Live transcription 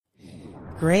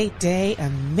Great day,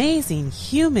 amazing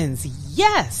humans.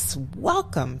 Yes,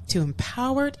 welcome to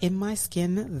Empowered in My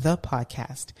Skin, the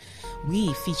podcast.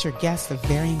 We feature guests of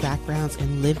varying backgrounds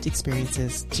and lived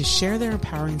experiences to share their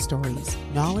empowering stories,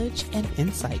 knowledge, and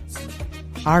insights.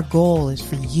 Our goal is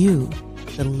for you,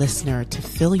 the listener, to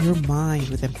fill your mind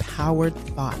with empowered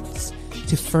thoughts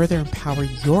to further empower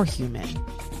your human.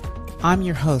 I'm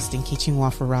your host, Nkechi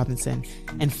Nwafọ-Robinson,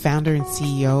 and founder and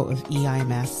CEO of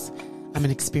EIMS. I'm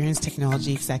an experienced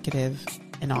technology executive,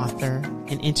 an author,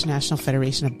 an International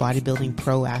Federation of Bodybuilding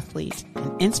pro athlete,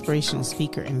 an inspirational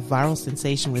speaker and viral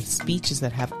sensation with speeches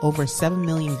that have over 7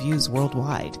 million views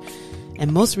worldwide,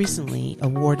 and most recently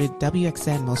awarded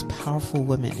WXN Most Powerful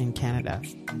Women in Canada.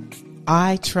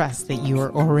 I trust that you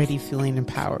are already feeling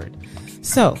empowered.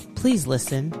 So please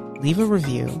listen, leave a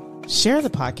review, share the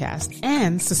podcast,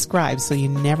 and subscribe so you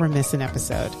never miss an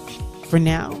episode. For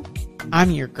now,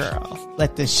 I'm your girl.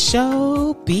 Let the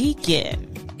show begin.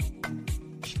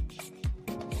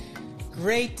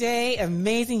 Great day,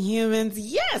 amazing humans.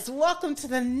 Yes, welcome to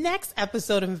the next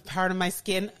episode of Empowered in My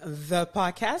Skin, the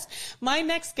podcast. My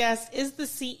next guest is the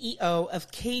CEO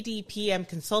of KDPM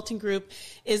Consulting Group,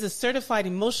 is a certified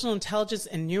emotional intelligence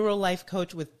and neuro life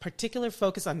coach with particular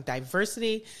focus on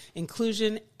diversity,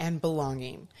 inclusion, and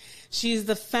belonging. She is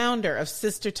the founder of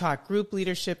Sister Talk Group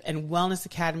Leadership and Wellness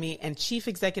Academy and Chief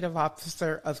Executive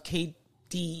Officer of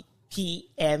KDPM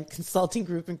Consulting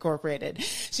Group Incorporated.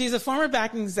 She's a former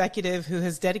banking executive who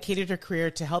has dedicated her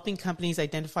career to helping companies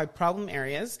identify problem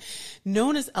areas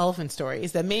known as elephant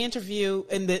stories that may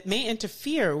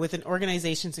interfere with an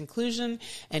organization's inclusion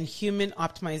and human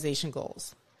optimization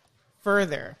goals.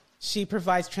 Further, she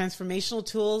provides transformational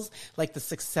tools like the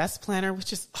Success Planner,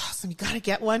 which is awesome. You got to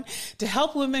get one, to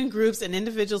help women, groups, and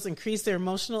individuals increase their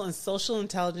emotional and social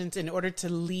intelligence in order to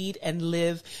lead and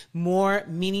live more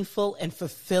meaningful and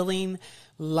fulfilling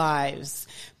lives.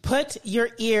 Put your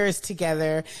ears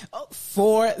together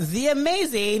for the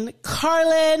amazing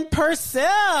Karlyn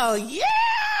Percil. Yeah!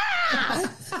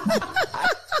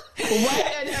 What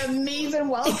an amazing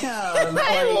welcome.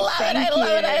 I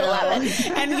love it.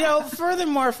 And,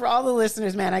 furthermore, for all the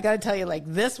listeners, man, I got to tell you,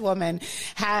 this woman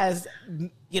has,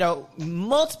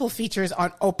 multiple features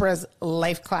on Oprah's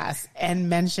Life Class and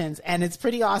mentions. And it's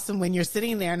pretty awesome when you're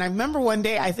sitting there. And I remember one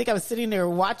day, I think I was sitting there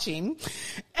watching,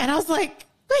 and I was like,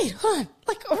 wait, hold on.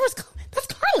 That's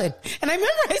Karlyn. And I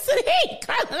remember I said, hey,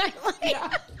 Karlyn. I'm like...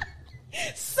 Yeah.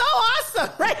 So awesome,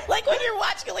 right? Like when you're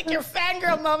watching your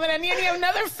fangirl moment and you have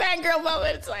another fangirl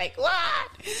moment. It's like,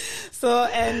 what? So,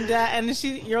 and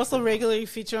you're also regularly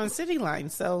featured on City Line.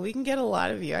 So we can get a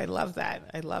lot of you. I love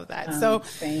that. So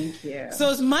thank you. So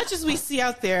as much as we see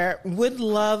out there, would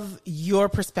love your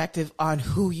perspective on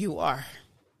who you are.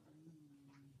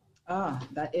 Oh,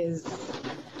 that is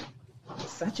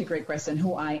such a great question.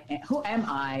 Who am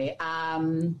I?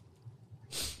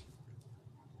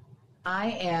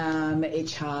 I am a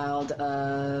child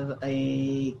of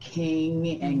a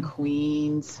king and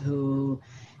queens who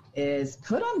is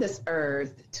put on this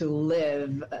earth to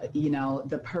live,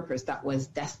 the purpose that was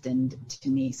destined to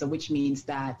me. So which means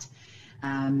that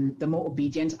the more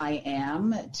obedient I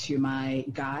am to my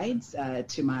guides, I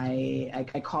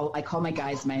call my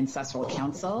guides my ancestral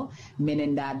council,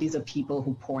 meaning that these are people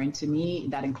who pour into me.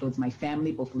 That includes my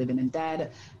family, both living and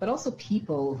dead, but also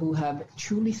people who have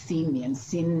truly seen me and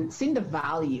seen the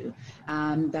value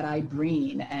that I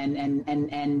bring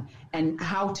and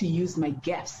how to use my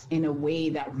gifts in a way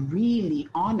that really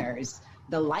honors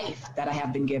the life that I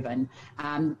have been given.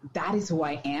 That is who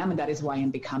I am, and that is who I am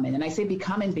becoming. And I say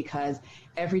becoming because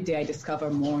every day I discover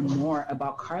more and more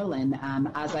about Karlyn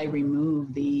as I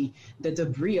remove the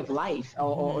debris of life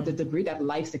or the debris that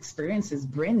life's experiences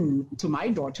bring to my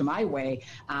door, to my way.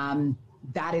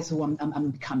 That is who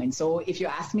I'm becoming. So if you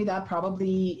ask me that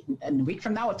probably a week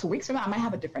from now or 2 weeks from now, I might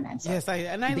have a different answer. Yes,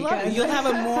 I love it. You'll have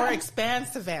a more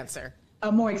expansive answer.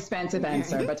 A more expansive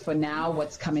answer, but for now,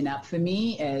 what's coming up for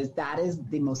me is that is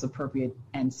the most appropriate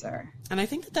answer. And I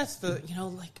think that's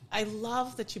I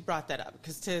love that you brought that up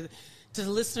because to the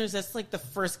listeners, that's the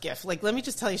first gift. Let me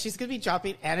just tell you, she's going to be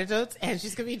dropping anecdotes and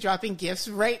she's going to be dropping gifts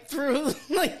right through,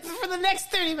 for the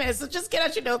next 30 minutes. So just get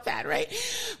out your notepad, right?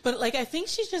 But I think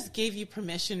she just gave you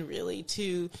permission really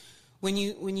to, when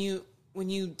you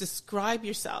describe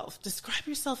yourself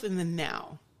in the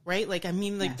now. Right?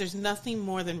 Yes. There's nothing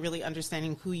more than really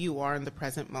understanding who you are in the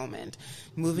present moment,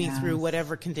 moving through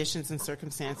whatever conditions and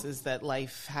circumstances that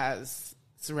life has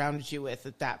surrounded you with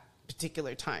at that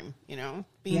particular time,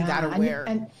 being that aware.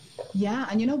 And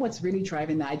you know what's really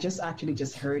driving that? I just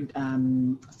heard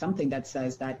something that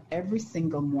says that every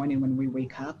single morning when we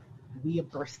wake up, we are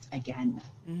birthed again.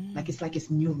 Like it's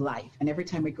new life. And every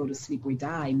time we go to sleep, we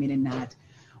die, meaning that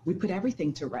we put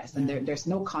everything to rest, and there's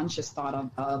no conscious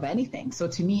thought of anything. So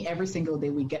to me, every single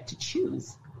day we get to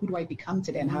choose, who do I become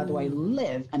today, and how do I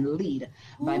live and lead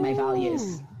by my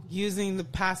values? Using the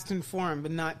past to inform,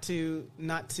 but not to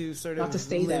sort of not to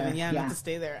stay there. Not to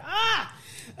stay there.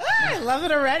 I love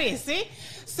it already. See?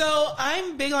 So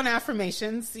I'm big on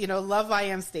affirmations, love I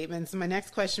am statements. And my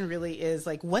next question really is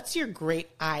like, what's your great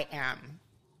I am?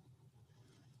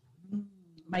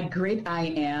 My great I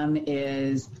am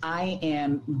is I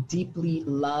am deeply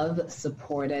loved,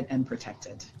 supported, and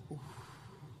protected.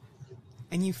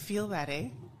 And you feel that, eh?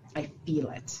 I feel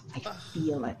it. I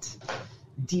feel it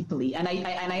deeply. And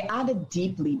I added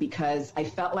deeply because I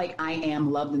felt like I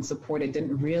am loved and supported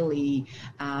didn't really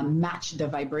match the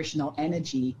vibrational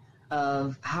energy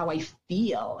of how I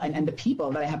feel and the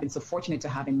people that I have been so fortunate to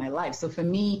have in my life. So for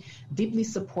me, deeply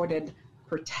supported,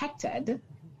 protected,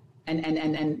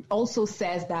 and also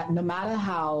says that no matter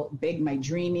how big my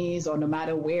dream is or no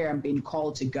matter where I'm being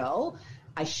called to go,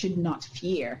 I should not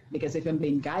fear, because if I'm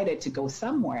being guided to go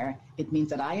somewhere, it means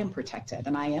that I am protected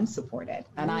and I am supported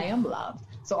and I am loved.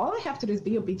 So all I have to do is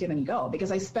be obedient and go, because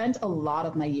I spent a lot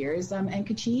of my years,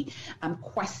 Nkechi,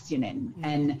 questioning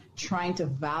and trying to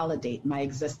validate my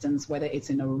existence, whether it's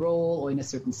in a role or in a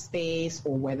certain space,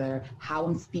 or whether how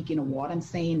I'm speaking or what I'm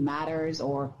saying matters,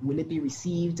 or will it be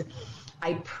received.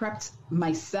 I prepped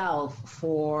myself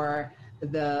for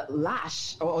the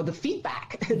lash or the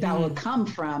feedback that will come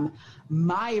from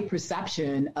my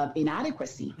perception of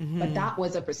inadequacy. But that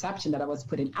was a perception that I was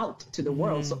putting out to the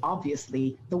world. So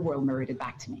obviously the world mirrored it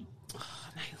back to me. Oh,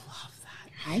 and I love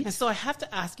that. Right? And so I have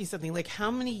to ask you something, like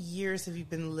how many years have you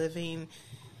been living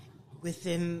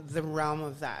within the realm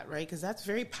of that, right? Because that's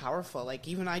very powerful. Like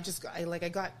even I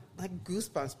got like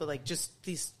goosebumps, but like just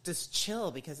this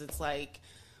chill, because it's like,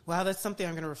 wow, that's something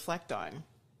I'm going to reflect on.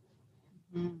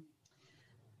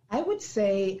 I would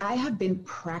say I have been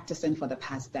practicing for the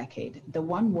past decade. The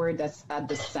one word that's at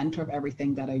the center of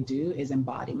everything that I do is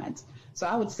embodiment. So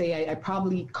I would say I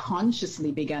probably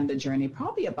consciously began the journey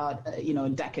probably about, a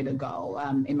decade ago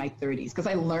in my 30s, because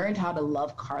I learned how to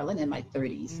love Karlyn in my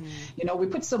 30s. We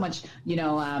put so much,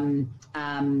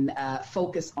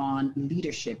 focus on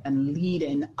leadership and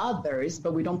leading others,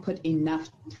 but we don't put enough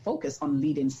focus on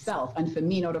leading self. And for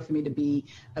me, in order for me to be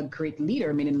a great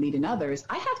leader, meaning leading others,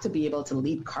 I have to be able to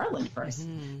lead Karlyn first.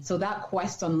 So that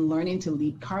quest on learning to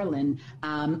lead Karlyn,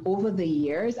 over the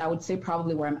years, I would say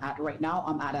probably where I'm at right now,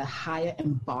 I'm at a higher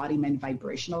embodiment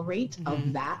vibrational rate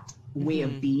of that way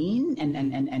of being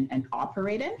and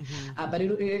operating. But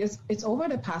it's over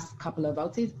the past couple of, I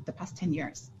would say the past 10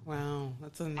 years. Wow,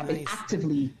 that's a nice. I've been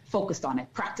actively focused on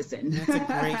it, practicing. That's a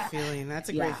great feeling. That's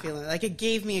a great feeling. Like it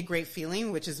gave me a great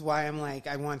feeling, which is why I'm like,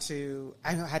 I had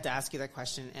to ask you that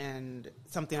question, and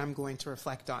something I'm going to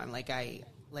reflect on.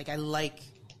 I like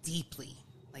deeply,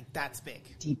 like that's big.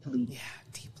 Deeply. Yeah,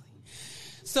 deeply.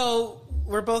 So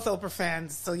we're both Oprah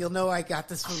fans, so you'll know I got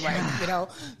this from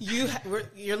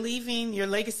you're leaving, your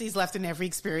legacy's left in every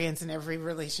experience and every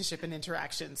relationship and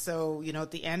interaction. So,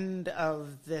 at the end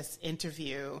of this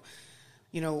interview,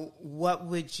 what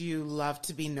would you love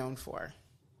to be known for?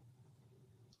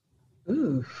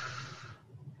 Ooh.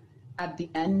 At the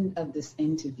end of this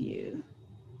interview,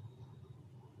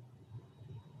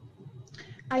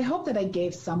 I hope that I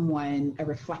gave someone a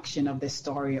reflection of their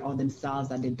story or themselves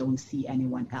that they don't see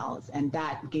anyone else, and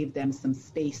that gave them some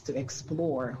space to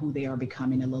explore who they are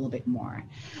becoming a little bit more.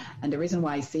 And the reason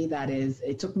why I say that is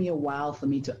it took me a while for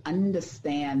me to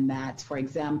understand that, for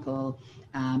example,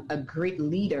 a great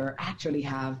leader actually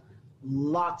have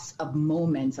lots of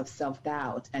moments of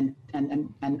self-doubt and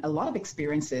a lot of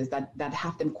experiences that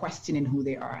have them questioning who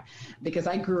they are. Because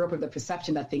I grew up with the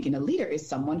perception that thinking a leader is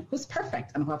someone who's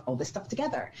perfect and who have all this stuff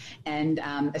together. And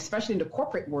especially in the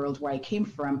corporate world where I came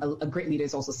from, a great leader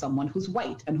is also someone who's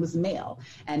white and who's male.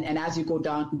 And as you go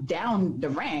down the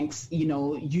ranks,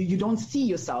 you don't see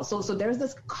yourself. So there's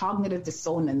this cognitive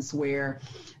dissonance where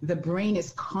the brain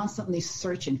is constantly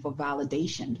searching for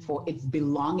validation, for its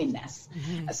belongingness.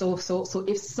 So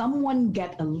if someone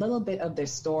get a little bit of their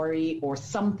story or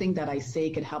something that I say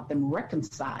could help them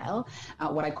reconcile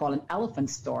what I call an elephant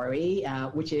story,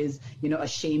 which is, a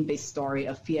shame-based story,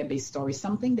 a fear-based story,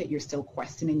 something that you're still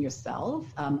questioning yourself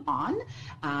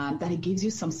that it gives you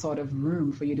some sort of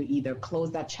room for you to either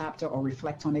close that chapter or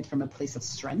reflect on it from a place of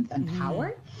strength and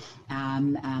power.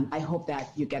 I hope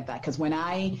that you get that, because when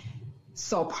I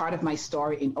saw part of my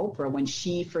story in Oprah when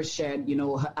she first shared,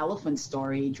 her elephant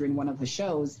story during one of her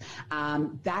shows,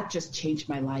 that just changed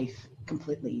my life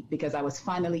completely, because I was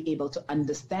finally able to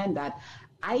understand that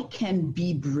I can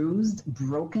be bruised,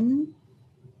 broken,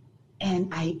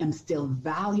 and I am still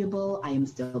valuable. I am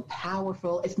still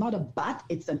powerful. It's not a but,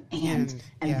 it's an and.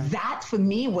 And that for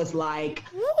me was like,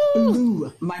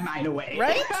 blew my mind away.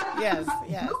 Right? Yes.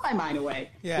 Blew my mind away.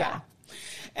 Yeah.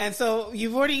 And so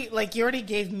you already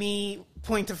gave me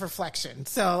point of reflection.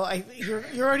 So you're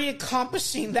already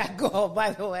accomplishing that goal, by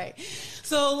the way.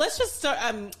 So let's just start.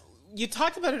 You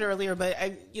talked about it earlier, but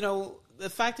the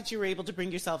fact that you were able to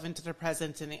bring yourself into the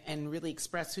present and really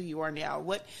express who you are now.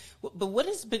 What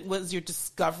was your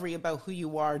discovery about who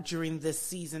you are during this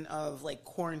season of like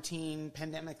quarantine,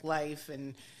 pandemic life,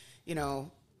 and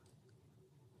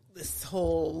this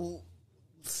whole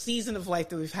season of life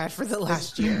that we've had for the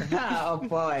last year? Oh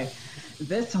boy,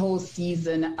 this whole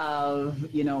season of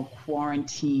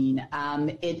quarantine,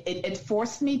 it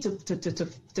forced me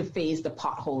to face the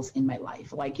potholes in my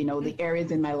life, like the areas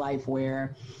in my life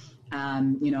where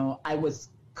I was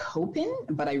coping,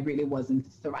 but I really wasn't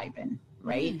thriving,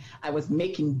 right? I was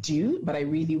making do, but I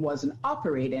really wasn't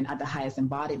operating at the highest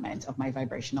embodiment of my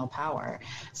vibrational power.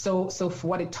 So for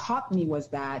what it taught me was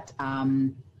that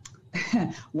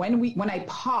when I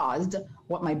paused,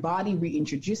 what my body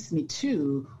reintroduced me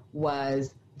to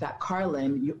was that,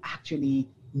 Karlyn, you actually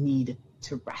need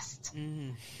to rest.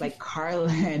 Like,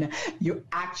 Karlyn, you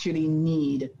actually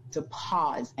need to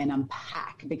pause and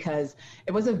unpack, because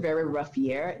it was a very rough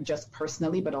year, just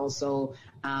personally, but also,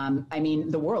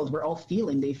 the world, we're all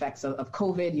feeling the effects of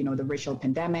COVID, the racial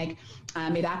pandemic.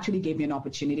 It actually gave me an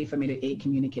opportunity for me to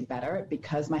communicate better,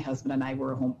 because my husband and I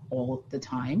were home all the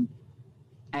time.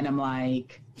 And I'm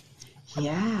like,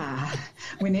 yeah,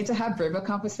 we need to have braver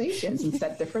conversations and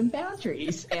set different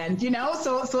boundaries. And,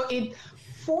 so it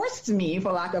forced me,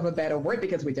 for lack of a better word,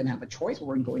 because we didn't have a choice, we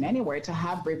weren't going anywhere, to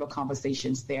have braver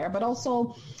conversations there. But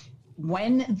also,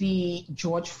 when the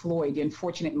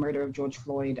unfortunate murder of George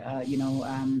Floyd, I don't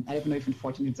know if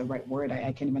unfortunate is the right word.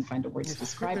 I can't even find the words to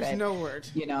describe it. There's no word.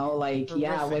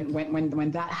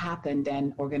 When that happened,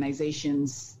 and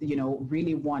organizations,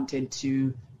 really wanted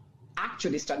to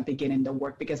actually start beginning the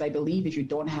work, because I believe if you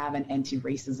don't have an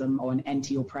anti-racism or an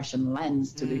anti-oppression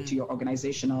lens to your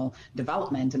organizational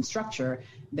development and structure,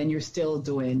 then you're still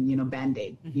doing,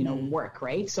 Band-Aid, work,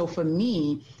 right? So for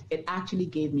me, it actually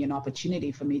gave me an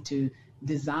opportunity for me to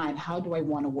design, how do I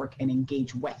want to work and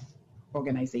engage with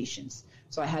organizations?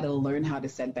 So I had to learn how to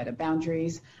set better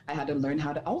boundaries. I had to learn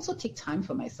how to also take time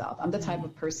for myself. I'm the type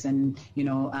of person,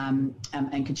 and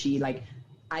Kachi, like,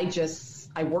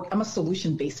 I'm a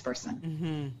solution-based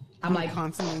person. I'm like,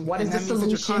 constantly, what is the solution?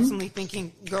 You're constantly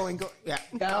thinking, go. Yeah.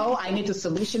 Go, I need to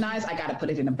solutionize. I got to put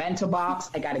it in a bento box.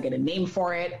 I got to get a name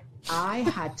for it. I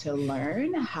had to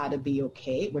learn how to be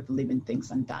okay with leaving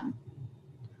things undone.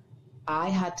 I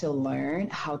had to learn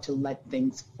how to let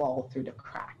things fall through the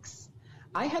cracks.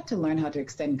 I had to learn how to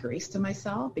extend grace to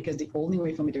myself, because the only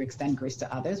way for me to extend grace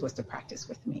to others was to practice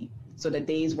with me. So the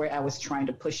days where I was trying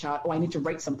to push out, I need to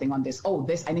write something on this.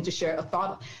 I need to share a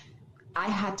thought. I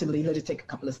had to literally take a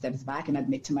couple of steps back and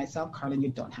admit to myself, Karlyn, you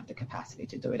don't have the capacity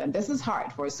to do it. And this is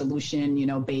hard for a solution,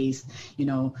 based,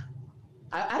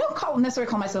 I don't necessarily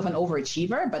call myself an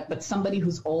overachiever, but somebody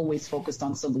who's always focused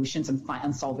on solutions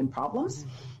and solving problems.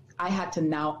 I had to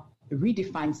now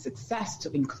redefine success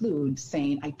to include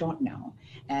saying, I don't know,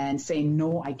 and saying,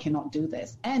 no, I cannot do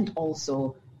this. And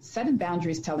also setting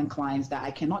boundaries, telling clients that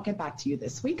I cannot get back to you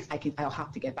this week. I'll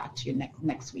have to get back to you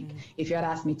next week. If you had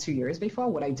asked me 2 years before,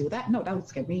 would I do that? No, that would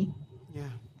scare me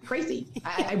crazy.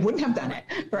 I wouldn't have done it.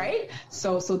 Right.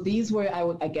 So these were,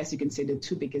 I guess you can say, the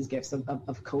two biggest gifts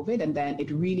of COVID. And then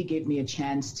it really gave me a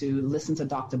chance to listen to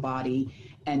Dr. Body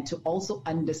and to also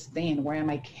understand, where am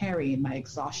I carrying my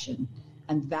exhaustion?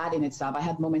 And that in itself, I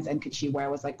had moments in Kachi where I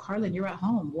was like, Karlyn, you're at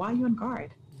home. Why are you on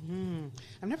guard?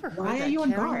 I've never heard Why that. Are you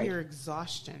on guard? Your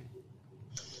exhaustion.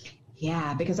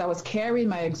 Yeah, because I was carrying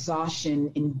my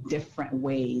exhaustion in different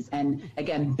ways. And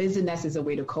again, busyness is a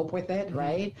way to cope with it,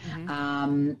 right?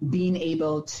 Being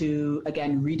able to,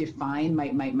 again, redefine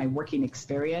my working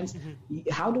experience.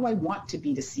 How do I want to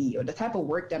be the CEO? The type of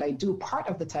work that I do, part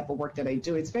of the type of work that I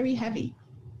do, it's very heavy.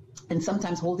 And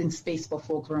sometimes holding space for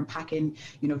folks who are unpacking,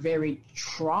 very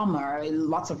trauma,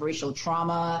 lots of racial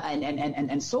trauma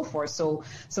and so forth. So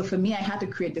for me, I had to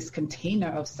create this container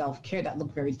of self-care that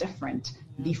looked very different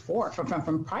before,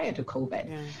 from prior to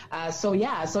COVID. So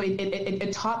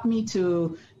it taught me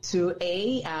to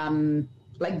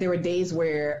like, there were days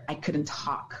where I couldn't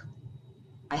talk.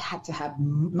 I had to have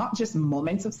not just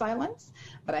moments of silence,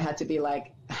 but I had to be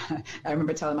like, I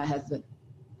remember telling my husband,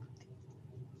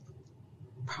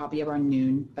 probably around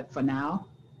noon, but for now,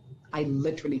 I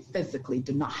literally physically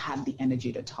do not have the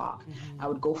energy to talk. I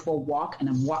would go for a walk and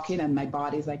I'm walking and my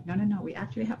body's like, no, we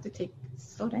actually have to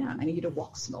slow down. I need you to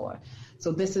walk slower.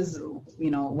 So this is,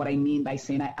 what I mean by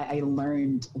saying I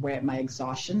learned where my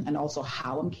exhaustion and also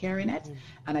how I'm carrying it.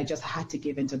 And I just had to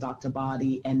give into Dr.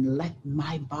 Body and let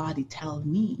my body tell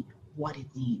me what it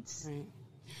needs. Right.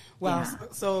 Well,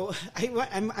 so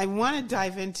I want to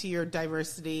dive into your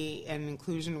diversity and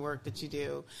inclusion work that you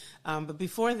do, but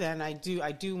before then, I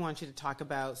do want you to talk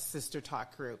about Sister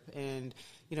Talk Group and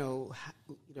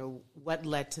what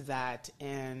led to that,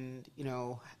 and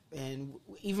and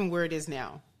even where it is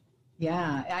now.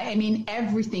 Yeah, I mean,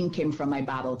 everything came from my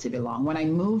battle to belong. When I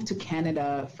moved to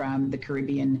Canada from the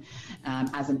Caribbean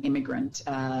as an immigrant,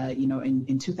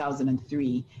 in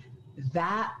 2003,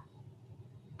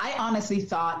 I honestly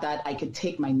thought that I could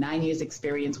take my 9 years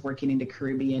experience working in the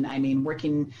Caribbean. I mean,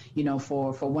 working,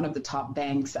 for one of the top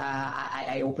banks.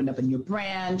 I opened up a new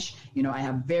branch. I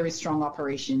have very strong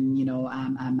operation,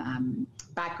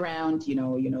 background,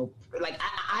 like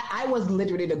I was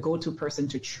literally the go-to person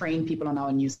to train people on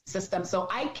our new system. So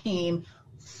I came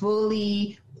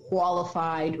fully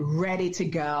qualified, ready to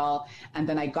go. And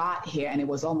then I got here and it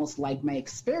was almost like my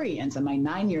experience and my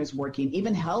 9 years working,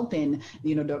 even helping,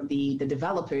 the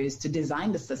developers to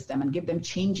design the system and give them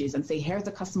changes and say, here's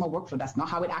the customer workflow. That's not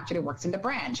how it actually works in the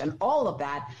branch. And all of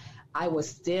that, I was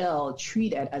still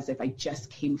treated as if I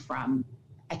just came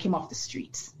off the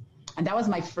streets. And that was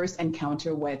my first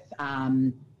encounter with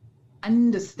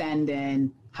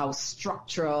understanding how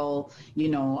structural,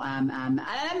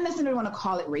 I don't necessarily want to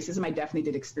call it racism. I definitely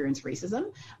did experience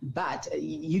racism, but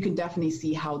you can definitely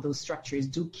see how those structures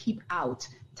do keep out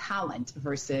talent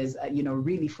versus,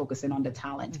 really focusing on the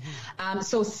talent.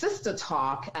 So Sister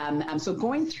Talk, so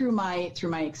going through my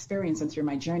experience and through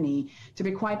my journey, to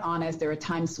be quite honest, there are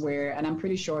times where, and I'm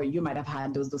pretty sure you might have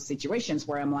had those situations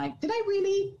where I'm like, did I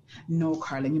really? No,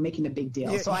 Karlyn, you're making a big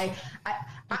deal. So I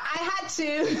had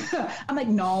to, I'm like,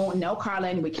 no,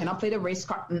 Karlyn, we cannot play the race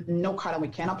card. No, Karlyn, we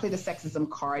cannot play the sexism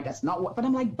card. That's not what, but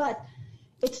I'm like, but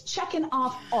it's checking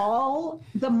off all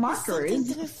the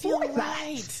markers for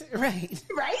that. Right.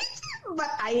 But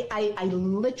I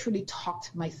literally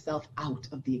talked myself out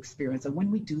of the experience. And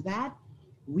when we do that,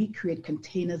 we create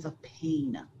containers of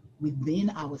pain within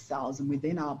ourselves and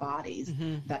within our bodies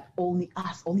that only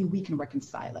we can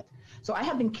reconcile it. So I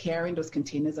have been carrying those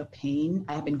containers of pain.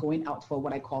 I have been going out for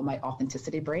what I call my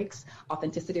authenticity breaks.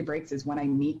 Authenticity breaks is when I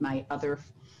meet my other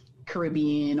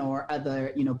Caribbean or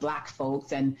other, Black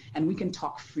folks, and we can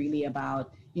talk freely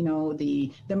about,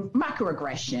 the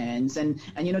microaggressions and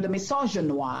the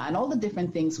misogynoir and all the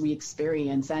different things we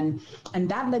experience. And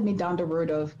that led me down the road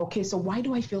of, okay, so why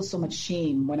do I feel so much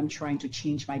shame when I'm trying to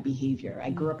change my behavior? I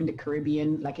grew up in the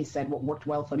Caribbean. Like I said, what worked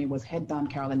well for me was head down,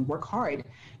 Karlyn, work hard.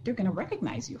 They're going to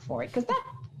recognize you for it, because that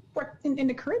worked in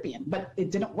the Caribbean, but it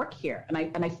didn't work here. And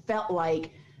I felt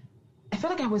like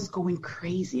I was going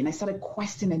crazy, and I started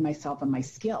questioning myself and my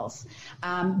skills.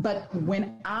 But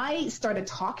when I started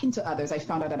talking to others, I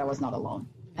found out that I was not alone.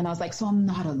 And I was like, so I'm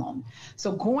not alone.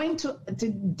 So going to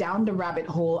down the rabbit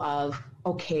hole of,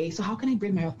 okay, so how can I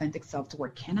bring my authentic self to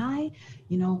work? Can I,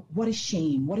 what is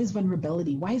shame? What is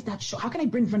vulnerability? Why is that? How can I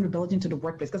bring vulnerability into the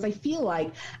workplace? Because I feel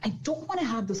like I don't want to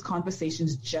have those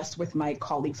conversations just with my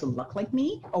colleagues who look like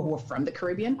me or who are from the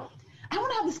Caribbean. I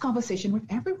want to have this conversation with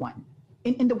everyone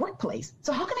in the workplace.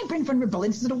 So how can I bring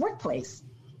vulnerability into the workplace?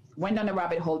 Went down the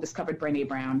rabbit hole, discovered Brené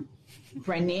Brown.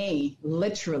 Brené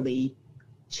literally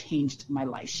changed my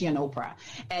life. She and Oprah.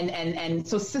 And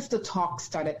so Sister Talk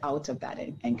started out of that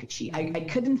in Kachi. I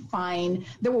couldn't find,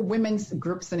 there were women's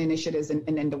groups and initiatives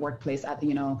in the workplace at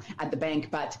the bank,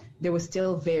 but they were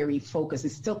still very focused.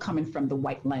 It's still coming from the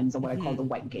white lens, or what I call the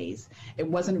white gaze. It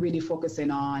wasn't really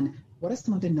focusing on what are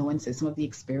some of the nuances, some of the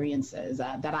experiences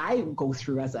that I go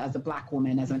through as a Black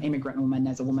woman, as an immigrant woman,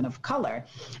 as a woman of color.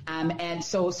 And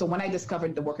so when I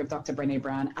discovered the work of Dr. Brené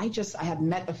Brown, I had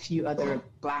met a few other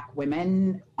Black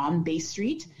women on Bay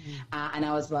Street. And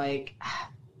I was like,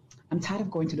 I'm tired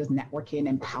of going to those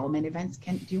networking empowerment events.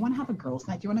 Do you want to have a girls'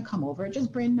 night? Do you want to come over?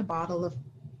 Just bring a bottle of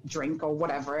drink or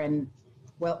whatever, and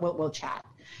we'll chat.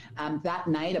 That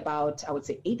night, about, I would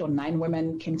say 8 or 9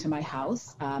 women came to my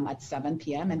house at 7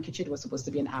 p.m. and Kitchen was supposed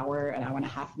to be an hour and a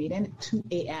half meeting. 2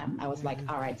 a.m. I was like,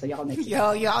 all right, so y'all need to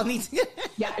go. Y'all need to go.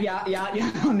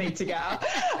 Y'all need to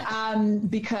go.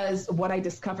 Because what I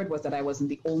discovered was that I wasn't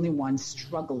the only one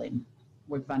struggling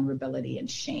with vulnerability and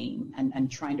shame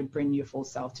and trying to bring your full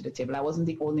self to the table. I wasn't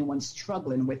the only one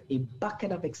struggling with a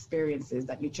bucket of experiences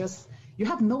that you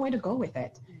have nowhere to go with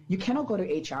it. You cannot go to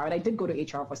HR, and I did go to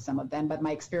HR for some of them, but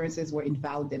my experiences were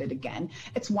invalidated again.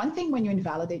 It's one thing when you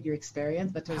invalidate your experience,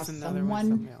 but to have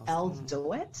someone else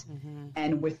do it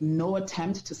and with no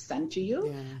attempt to center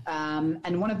you.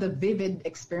 And one of the vivid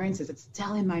experiences, it's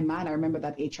still in my mind. I remember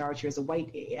that HR, she was a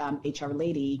white HR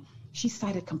lady. She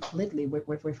sided completely with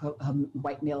her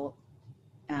white male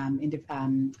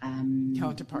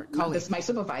counterpart, colleague. This my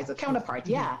supervisor, counterpart,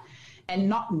 and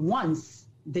not once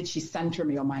did she center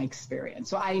me on my experience.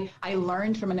 So I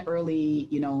learned from an early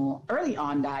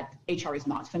on that HR is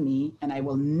not for me, and I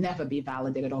will never be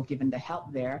validated or given the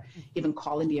help there. Even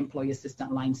calling the employee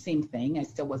assistant line, same thing. I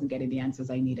still wasn't getting the answers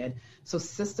I needed. So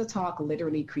Sister Talk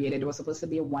literally created, it was supposed to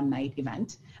be a one-night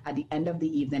event. At the end of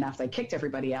the evening, after I kicked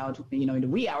everybody out, in the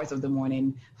wee hours of the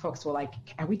morning, folks were like,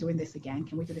 are we doing this again?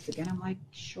 Can we do this again? I'm like,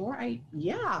 sure,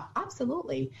 yeah,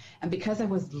 absolutely. And because I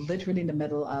was literally in the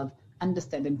middle of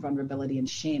understanding vulnerability and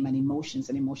shame and emotions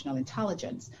and emotional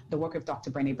intelligence, the work of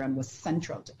Dr. Brené Brown was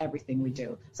central to everything we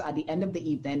do. So at the end of the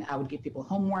evening, I would give people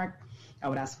homework. I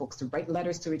would ask folks to write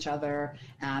letters to each other.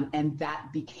 And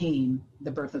that became the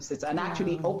birth of Sister. And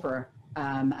actually, Oprah,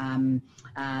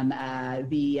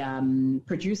 the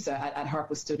producer at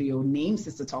Harpo Studio, named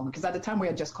Sister Talk, because at the time we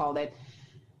had just called it,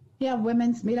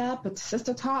 women's meetup, but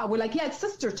Sister Talk. We're like, it's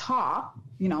Sister Talk,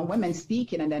 women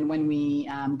speaking. And then when we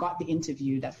got the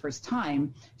interview that first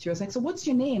time, she was like, so what's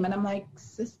your name? And I'm like,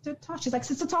 Sister Talk. She's like,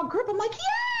 Sister Talk Group. I'm like,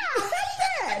 yeah,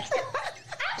 that's it.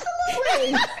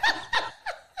 Absolutely.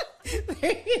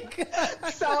 There you go.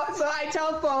 So I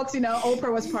tell folks,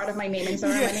 Oprah was part of my naming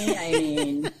ceremony. I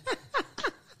mean,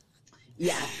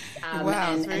 yes.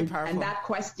 Wow, it's very powerful. And that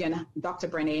question, Dr.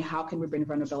 Brené, how can we bring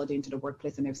vulnerability into the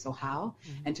workplace, and if so, how?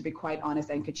 And to be quite honest,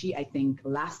 Nkechi, I think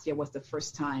last year was the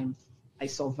first time I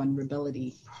saw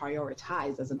vulnerability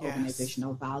prioritized as an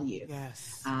organizational value.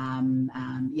 Yes.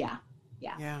 Yeah.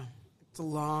 It's a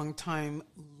long time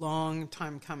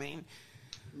coming.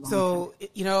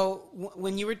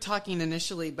 When you were talking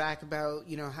initially back about,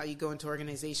 how you go into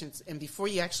organizations, and before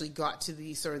you actually got to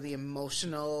the sort of the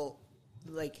emotional,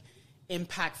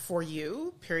 impact for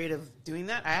you period of doing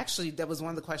that, that was one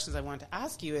of the questions I wanted to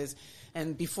ask you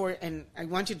and I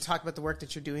want you to talk about the work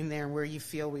that you're doing there and where you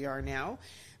feel we are now.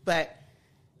 But,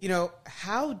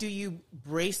 how do you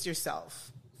brace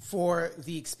yourself for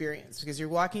the experience? Because you're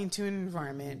walking into an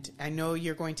environment, I know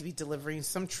you're going to be delivering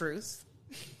some truth.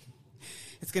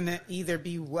 It's going to either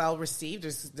be well received.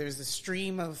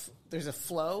 There's a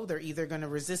flow. They're either going to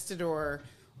resist it or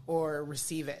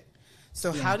receive it.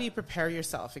 So how do you prepare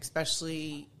yourself,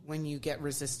 especially when you get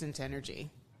resistant energy?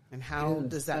 And how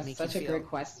does that make you feel? That's such a great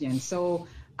question. So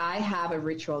I have a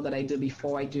ritual that I do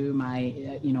before I do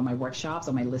my, my workshops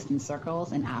or my listening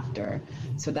circles and after.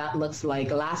 So that looks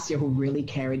like last year who really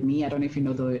carried me. I don't know if you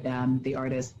know the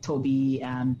artist Toby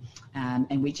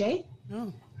Enwiche.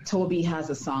 Oh. Toby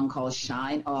has a song called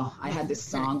Shine. Oh, I had this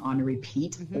song on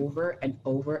repeat over and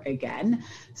over again.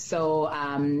 So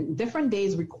different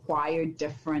days require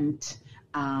different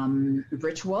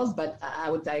rituals, but I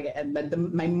would say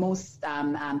my most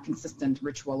consistent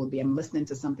ritual would be I'm listening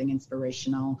to something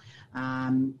inspirational,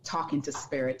 talking to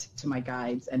spirit, to my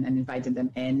guides, and inviting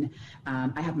them in.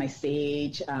 I have my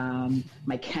sage,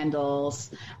 my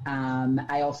candles.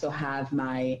 I also have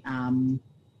my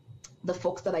the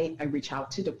folks that I reach out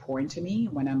to pour into me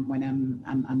when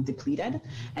I'm depleted.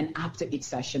 And after each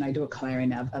session, I do a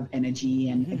clearing of energy.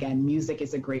 And again, music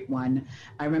is a great one.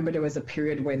 I remember there was a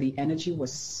period where the energy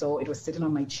was sitting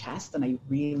on my chest, and I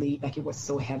really, it was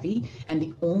so heavy. And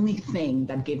the only thing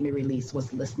that gave me release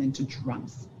was listening to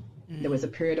drums. There was a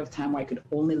period of time where I could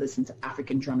only listen to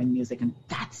African drumming music, and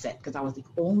that's it, because that was the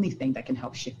only thing that can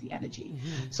help shift the energy.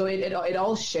 So it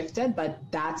all shifted, but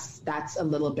that's a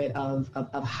little bit of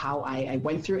how I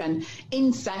went through. And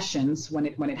in sessions when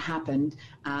it happened,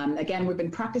 again, we've been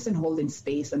practicing holding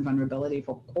space and vulnerability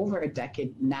for over a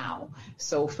decade now.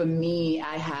 So for me,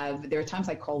 there are times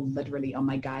I call literally on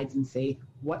my guides and say,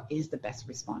 what is the best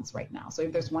response right now? So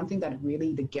if there's one thing that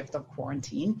really the gift of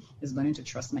quarantine is learning to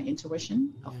trust my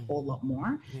intuition a whole lot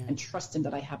more and trusting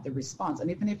that I have the response. And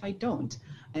even if I don't,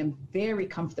 I'm very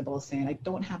comfortable saying I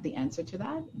don't have the answer to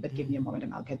that, but give me a moment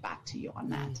and I'll get back to you on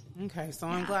that. Okay, so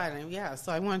I'm glad.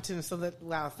 So I want to,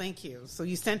 wow, thank you. So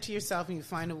you center yourself and you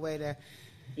find a way to.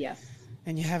 Yes.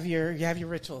 And you have your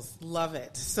rituals. Love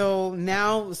it. So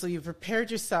now, you've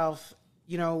prepared yourself.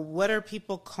 What are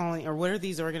people calling, or what are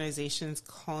these organizations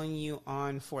calling you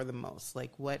on for the most?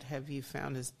 What have you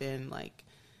found has been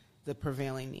the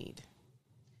prevailing need?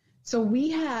 So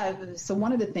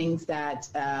one of the things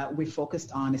that we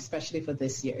focused on, especially for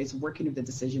this year, is working with the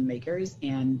decision makers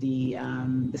and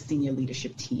the senior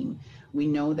leadership team. We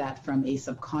know that from a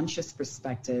subconscious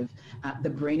perspective, the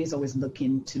brain is always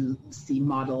looking to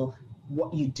model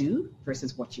what you do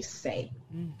versus what you say.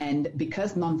 And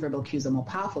because nonverbal cues are more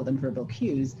powerful than verbal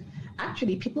cues,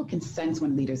 actually people can sense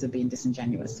when leaders are being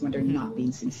disingenuous, when they're not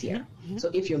being sincere. So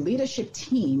if your leadership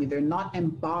team, if they're not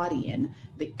embodying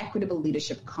the equitable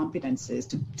leadership competences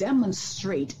to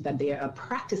demonstrate that they are a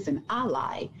practicing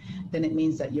ally, then it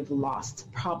means that you've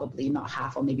lost probably not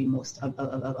half or maybe most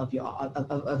of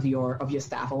your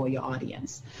staff or your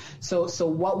audience. So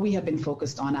what we have been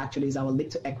focused on actually is our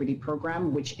Leap to Equity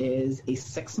program, which is a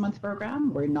 6-month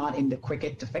program. We're not in the quick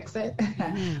it to fix it.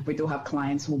 We do have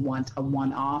clients who want a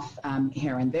one-off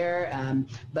here and there.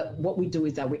 But what we do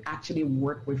is that we actually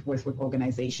work with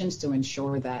organizations to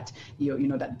ensure that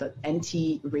that the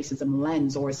anti-racism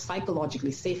lens or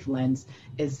psychologically safe lens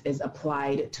is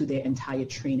applied to their entire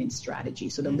training strategy.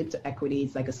 So the Leap to Equity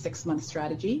is like a 6-month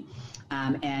strategy,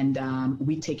 and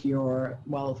we take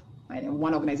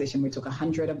one organization, we took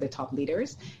 100 of the top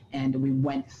leaders and we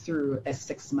went through a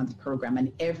 6-month program.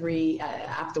 And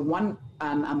after one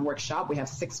workshop, we have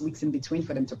 6 weeks in between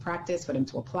for them to practice, for them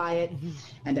to apply it.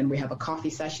 And then we have a coffee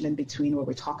session in between where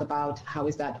we talk about how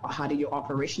do you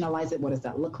operationalize it? What does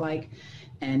that look like?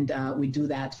 And we do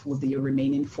that for the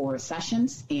remaining 4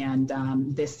 sessions. And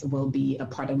this will be a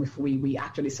part of we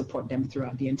actually support them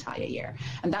throughout the entire year.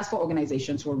 And that's for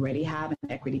organizations who already have an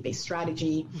equity-based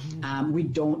strategy. We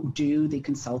don't do the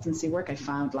consultancy work. I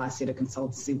found last year the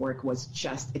consultancy work was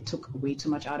it took way too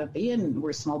much out of me, and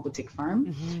we're a small boutique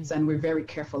firm. And we're very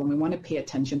careful, and we want to pay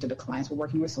attention to the clients we're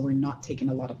working with, so we're not taking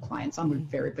a lot of clients on. We're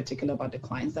very particular about the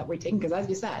clients that we're taking, because as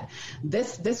you said,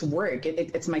 this work,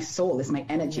 it's my soul, it's my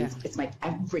energy, it's my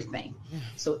everything.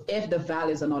 So if the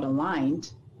values are not aligned,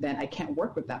 then I can't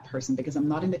work with that person, because I'm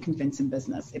not in the convincing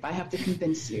business. If I have to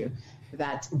convince you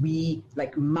that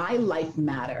my life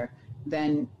matter,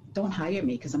 then don't hire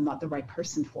me, because I'm not the right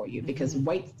person for you. Because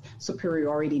white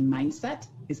superiority mindset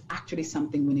is actually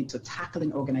something we need to tackle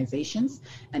in organizations.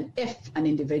 And if an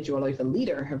individual or if a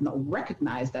leader have not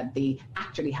recognized that they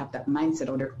actually have that mindset,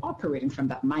 or they're operating from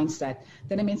that mindset,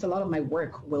 then it means a lot of my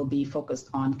work will be focused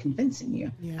on convincing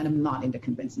you. And I'm not in the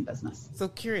convincing business. So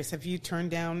curious, have you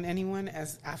turned down anyone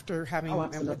after having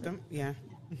met with them? Yeah.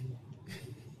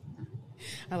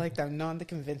 I like that. Not the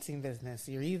convincing business.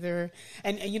 You're either,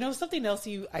 and something else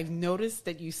I've noticed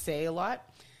that you say a lot.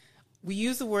 We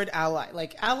use the word ally.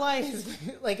 Like ally is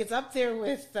it's up there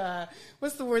with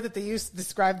what's the word that they use to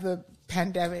describe the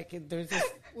pandemic? There's this,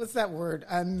 what's that word?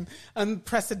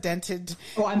 Unprecedented.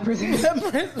 Oh,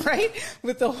 unprecedented. Right?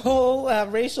 With the whole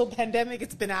racial pandemic,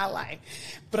 it's been ally.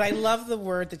 But I love the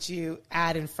word that you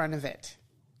add in front of it.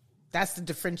 That's the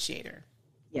differentiator.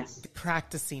 Yes.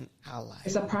 Practicing ally.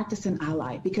 It's a practicing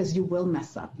ally, because you will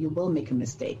mess up. You will make a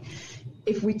mistake.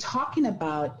 If we're talking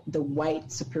about the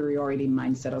white superiority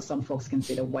mindset, or some folks can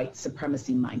say the white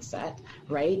supremacy mindset,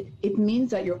 right? It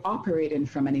means that you're operating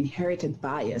from an inherited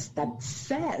bias that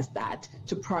says that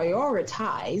to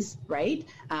prioritize, right,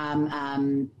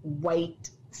 white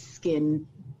skin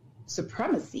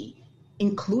supremacy,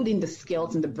 including the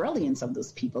skills and the brilliance of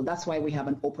those people. That's why we have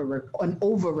an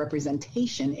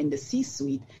over-representation in the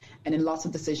C-suite and in lots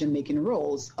of decision-making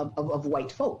roles of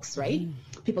white folks, right?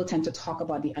 People tend to talk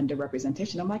about the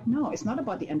underrepresentation. I'm like, no, it's not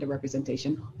about the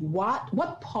underrepresentation.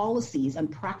 What policies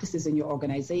and practices in your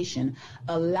organization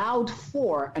allowed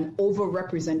for an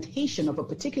over-representation of a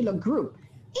particular group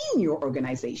in your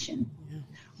organization?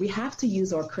 We have to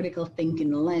use our critical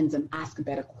thinking lens and ask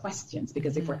better questions,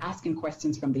 because if we're asking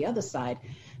questions from the other side,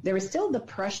 there is still the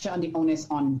pressure and the onus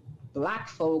on Black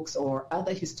folks or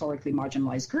other historically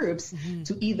marginalized groups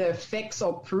to either fix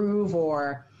or prove,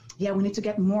 or, we need to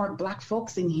get more Black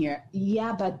folks in here.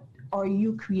 Yeah, but are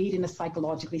you creating a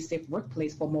psychologically safe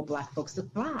workplace for more Black folks to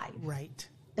thrive? Right.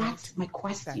 That's my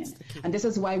question. And this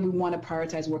is why we want to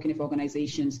prioritize working with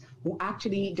organizations who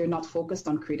actually, they're not focused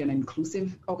on creating an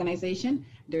inclusive organization.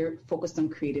 They're focused on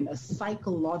creating a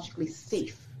psychologically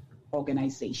safe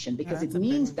organization, because it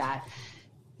means that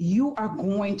you are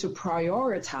going to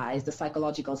prioritize the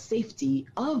psychological safety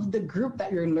of the group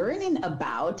that you're learning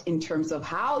about, in terms of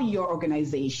how your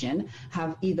organization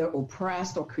have either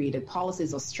oppressed or created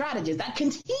policies or strategies that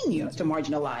continue to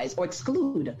marginalize or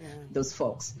exclude those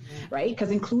folks, right? Because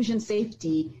inclusion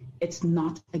safety, it's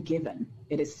not a given.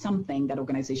 It is something that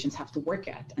organizations have to work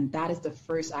at. And that is the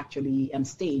first actually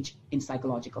stage in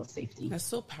psychological safety. That's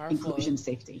so powerful. Inclusion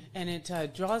safety. And it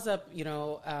draws up,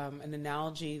 an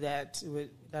analogy that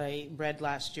I read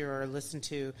last year or listened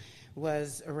to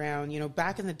was around,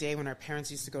 back in the day when our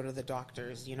parents used to go to the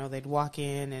doctors, they'd walk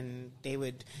in and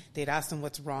they'd ask them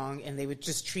what's wrong and they would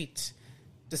just treat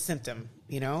the symptom,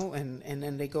 and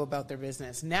then they go about their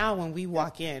business. Now, when we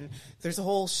walk in, there's a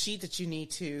whole sheet that you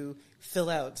need to fill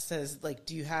out. It says, like,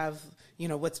 do you have,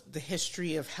 what's the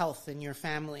history of health in your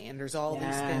family? And there's all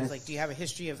these things, like, do you have a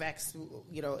history of X,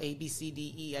 A, B, C,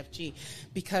 D, E, F, G?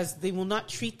 Because they will not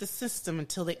treat the system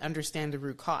until they understand the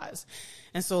root cause.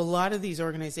 And so a lot of these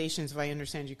organizations, if I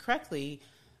understand you correctly,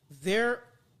 they're,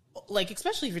 like,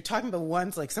 especially if you're talking about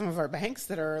ones like some of our banks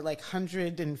that are like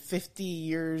 150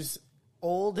 years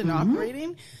old and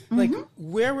operating, like,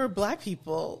 where were Black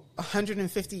people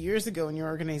 150 years ago in your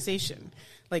organization?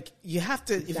 Like, you have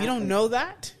to, if you don't know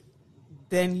that,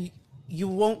 then you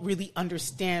won't really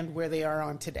understand where they are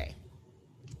on today.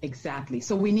 Exactly.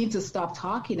 So we need to stop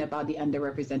talking about the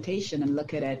underrepresentation and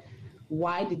look at it.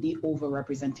 Why did the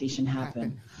overrepresentation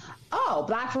happen? Oh,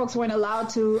 Black folks weren't allowed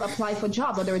to apply for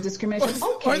jobs, or there was discrimination.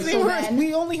 Then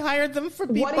we only hired them for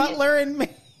Be Butler and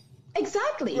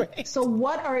Exactly. Right. So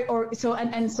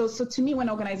so to me, when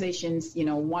organizations,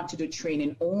 want to do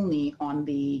training only on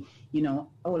the,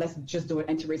 let's just do an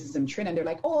anti-racism training, they're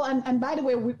like, oh, and by the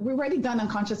way, we've already done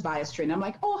unconscious bias training. I'm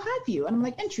like, oh, have you? And I'm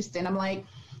like, interesting. I'm like,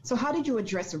 so how did you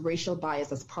address racial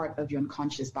bias as part of your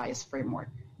unconscious bias framework?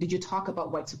 Did you talk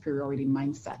about white superiority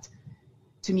mindset?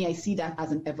 To me, I see that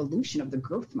as an evolution of the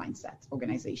growth mindset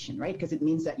organization, right? Because it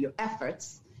means that your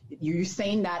efforts, you're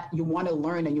saying that you want to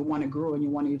learn and you want to grow and you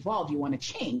want to evolve, you want to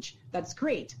change. That's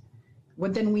great.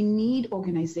 But then we need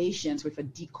organizations with a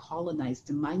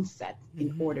decolonized mindset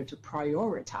in order to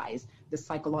prioritize the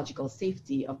psychological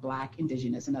safety of Black,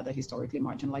 Indigenous, and other historically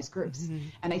marginalized groups.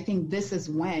 And I think this is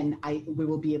when we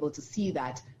will be able to see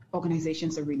that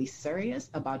organizations are really serious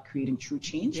about creating true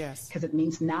change. Yes. Because it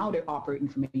means now they're operating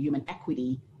from a human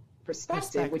equity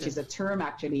perspective, which is a term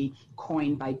actually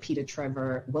coined by Peter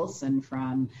Trevor Wilson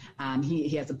from, he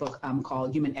has a book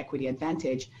called Human Equity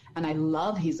Advantage. And I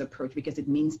love his approach because it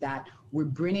means that we're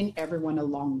bringing everyone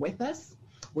along with us.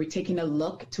 We're taking a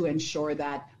look to ensure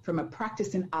that from a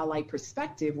practicing ally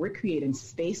perspective, we're creating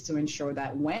space to ensure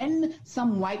that when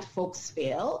some white folks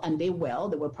fail, and they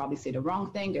will probably say the wrong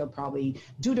thing, they'll probably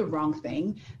do the wrong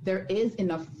thing, there is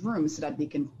enough room so that they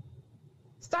can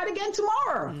start again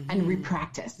tomorrow and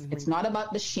repractice. It's not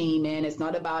about the shaming. It's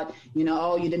not about,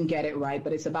 oh, you didn't get it right,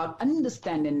 but it's about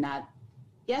understanding that,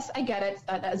 yes, I get it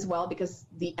as well, because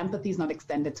the empathy is not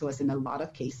extended to us in a lot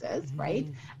of cases, right?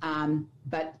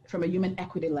 But from a human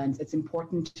equity lens, it's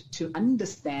important to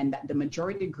understand that the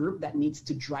majority group that needs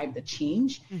to drive the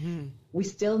change, we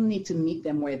still need to meet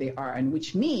them where they are, and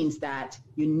which means that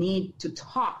you need to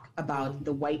talk about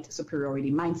the white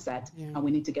superiority mindset, and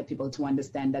we need to get people to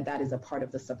understand that that is a part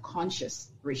of the subconscious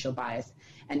racial bias.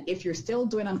 And if you're still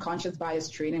doing unconscious bias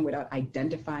training without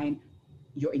identifying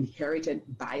your inherited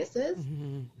biases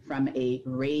from a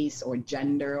race or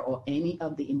gender or any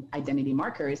of the identity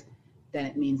markers, then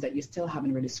it means that you still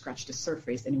haven't really scratched the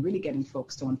surface and really getting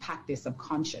folks to unpack their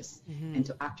subconscious and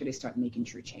to actually start making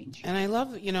true change. And I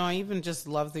love, I even just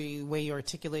love the way you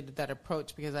articulated that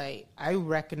approach, because I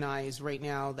recognize right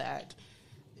now that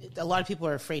a lot of people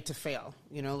are afraid to fail.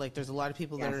 Like there's a lot of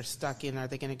people that are stuck in, are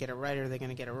they going to get it right or are they going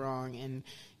to get it wrong? And,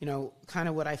 kind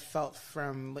of what I felt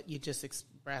from what you just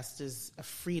expressed is a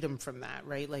freedom from that,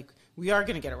 right? Like we are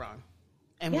going to get it wrong.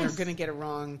 And we're going to get it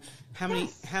wrong how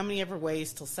many ever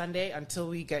ways till Sunday until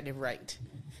we get it right.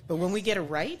 But when we get it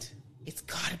right, it's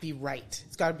got to be right.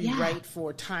 It's got to be right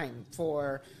for time,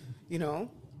 for,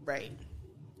 right.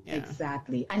 Yeah.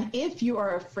 Exactly. And if you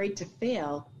are afraid to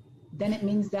fail, then it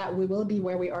means that we will be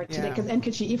where we are today. Because,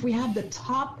 Nkechi, if we have the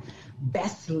top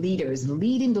best leaders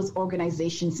leading those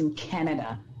organizations in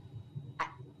Canada,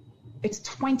 it's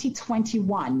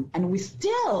 2021, and we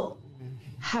still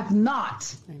have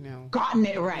not gotten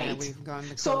it right. Yeah, we've gone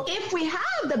the so if we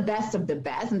have the best of the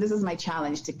best, and this is my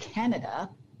challenge to Canada,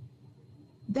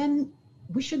 then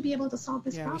we should be able to solve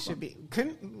this problem. We should be,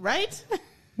 right?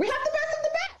 We have the best of the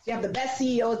best. We have the best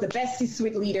CEOs, the best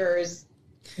C-suite leaders.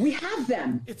 We have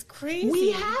them. It's crazy.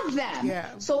 We have them. Yeah.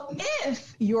 So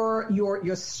if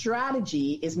your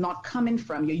strategy is not coming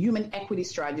from, your human equity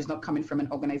strategy is not coming from an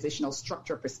organizational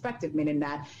structure perspective, meaning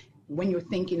that when you're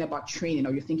thinking about training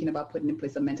or you're thinking about putting in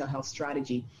place a mental health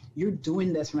strategy, you're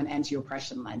doing this from an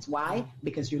anti-oppression lens. Why?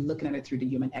 Because you're looking at it through the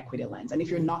human equity lens. And if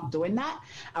you're not doing that,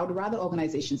 I would rather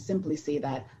organizations simply say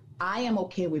that I am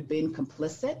okay with being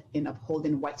complicit in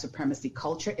upholding white supremacy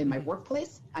culture in my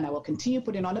workplace, and I will continue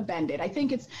putting on a Band-Aid. I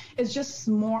think it's just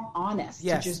more honest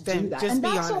to just do that. And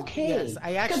that's okay. Yes,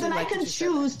 I actually because then I can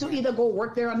choose to either go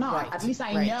work there or not. Right, at least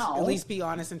I know. At least be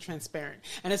honest and transparent.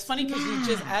 And it's funny because you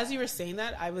just, as you were saying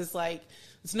that, I was like,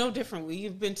 it's no different.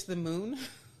 We've been to the moon.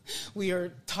 We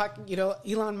are talking,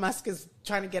 Elon Musk is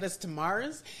trying to get us to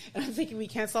Mars. And I'm thinking we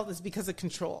can't solve this because of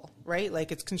control, right?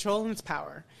 Like it's control and it's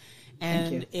power.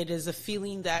 And it is a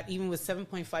feeling that even with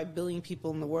 7.5 billion people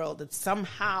in the world, that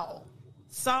somehow,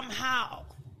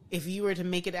 if you were to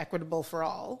make it equitable for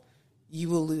all, you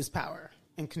will lose power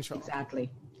and control. Exactly.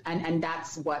 And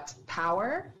that's what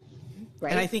power,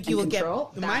 right? And I think you will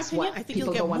control, get, in my opinion, I think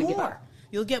you'll get more.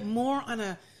 You'll get more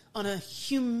on a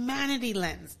humanity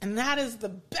lens. And that is the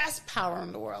best power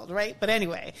in the world, right? But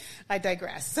anyway, I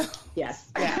digress. So, yes.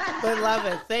 Yeah, but love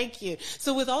it. Thank you.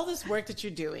 So with all this work that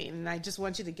you're doing, and I just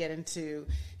want you to get into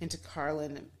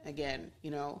Karlyn again,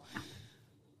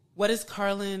 what is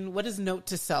Karlyn, what is Note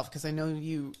to Self? Because I know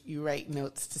you write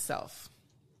notes to self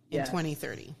in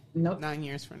 2030, 9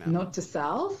 years from now. Note to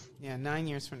self? Yeah, 9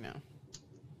 years from now.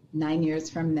 9 years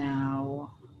from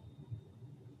now.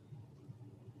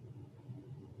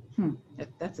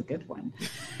 That's a good one.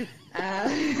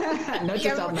 Note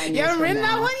to self 9 years from now. You haven't written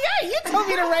that one yet? You told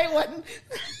me to write one.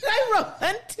 I wrote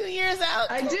one 2 years out.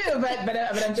 I do, but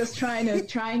I'm just trying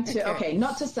to. Okay,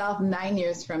 Note to Self 9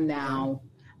 years from now.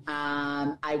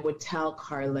 I would tell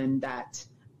Karlyn that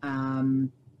I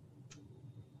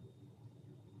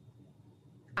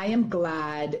am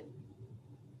glad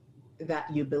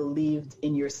that you believed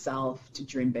in yourself to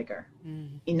dream bigger,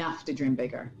 enough to dream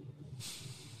bigger.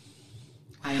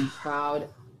 I am proud,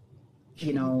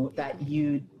 that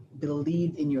you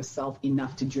believed in yourself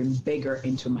enough to dream bigger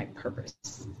into my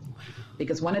purpose.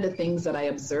 Because one of the things that I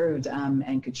observed,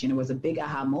 and Katrina, was a big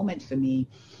aha moment for me,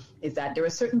 is that there are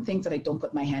certain things that I don't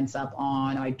put my hands up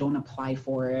on, or I don't apply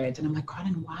for it. And I'm like,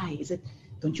 Karlyn, why?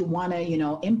 Don't you want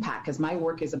to, impact? Because my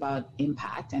work is about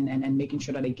impact and making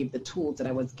sure that I give the tools that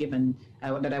I was given,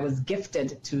 that I was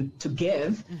gifted to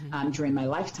give during my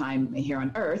lifetime here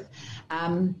on Earth.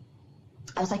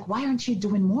 I was like, why aren't you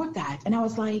doing more of that? And I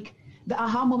was like, the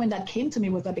aha moment that came to me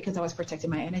was that because I was protecting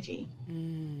my energy.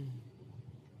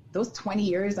 Those 20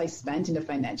 years I spent in the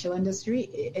financial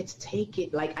industry,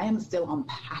 I am still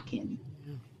unpacking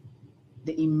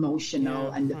the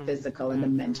emotional and the physical and the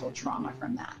mental trauma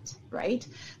from that, right?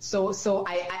 So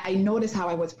I noticed how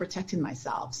I was protecting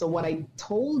myself. So what I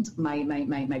told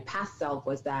my past self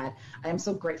was that I am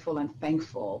so grateful and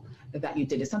thankful that you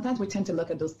did it. Sometimes we tend to look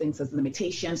at those things as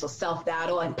limitations or self-doubt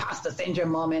and imposter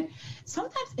syndrome moment.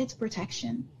 Sometimes it's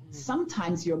protection.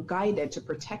 Sometimes you're guided to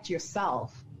protect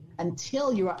yourself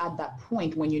until you're at that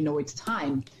point when you know it's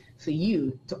time for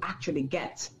you to actually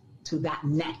get to that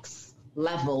next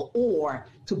level or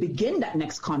to begin that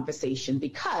next conversation,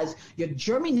 because your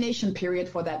germination period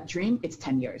for that dream, it's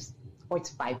 10 years or it's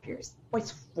 5 years or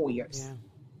it's 4 years,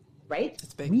 right?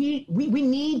 That's big. We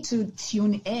need to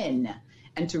tune in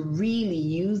and to really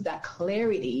use that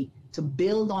clarity to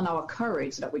build on our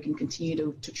courage so that we can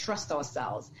continue to trust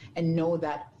ourselves and know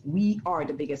that we are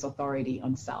the biggest authority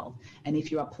on self. And if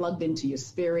you are plugged into your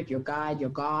spirit, your guide, your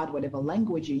God, whatever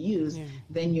language you use,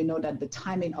 then you know that the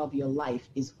timing of your life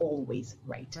is always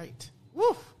right. Right.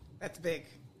 Woo, that's big.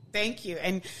 Thank you.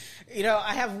 And,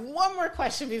 I have one more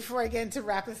question before I get into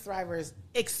Rapid Thrivers.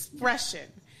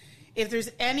 Expression. If there's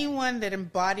anyone that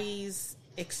embodies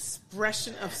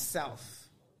expression of self,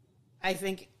 I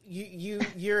think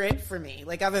you're it for me,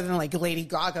 like other than like Lady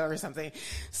Gaga or something.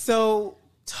 So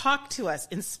talk to us,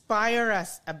 inspire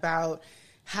us about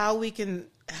how we can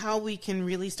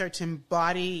really start to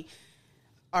embody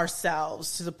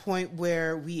ourselves to the point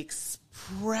where we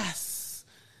express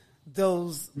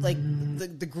those like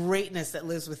the greatness that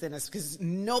lives within us, because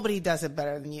nobody does it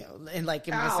better than you. And like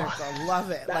in my circle, love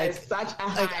it. That is such a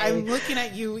high. Like I'm looking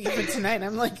at you even tonight, and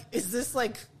I'm like, is this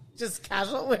like just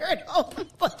casual wear at home?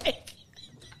 Like.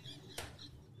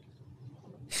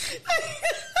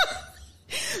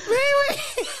 Wait.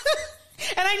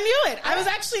 And I knew it. I was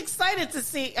actually excited to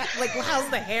see, like, how's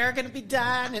the hair going to be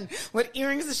done, and what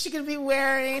earrings is she going to be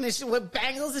wearing, and what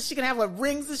bangles is she going to have, what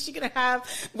rings is she going to have,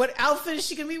 what outfit is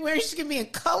she going to be wearing, is she going to be in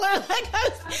color?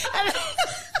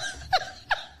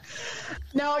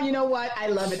 No, you know what? I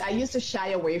love it. I used to shy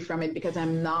away from it because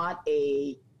I'm not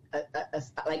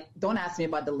like, don't ask me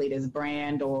about the latest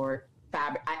brand or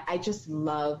fabric. I just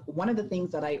love, one of the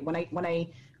things that when I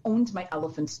owned my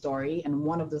elephant story, and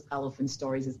one of those elephant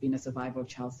stories has been a survivor of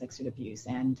child sexual abuse,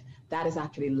 and that has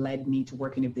actually led me to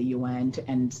working with the UN to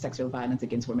end sexual violence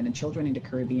against women and children in the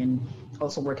Caribbean,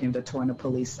 also working with the Toronto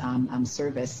Police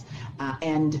Service.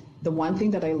 And the one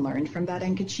thing that I learned from that,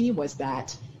 Nkechi, was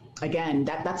that, again,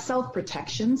 that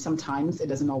self-protection, sometimes it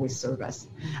doesn't always serve us.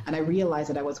 And I realized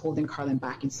that I was holding Karlyn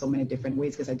back in so many different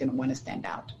ways because I didn't want to stand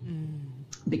out.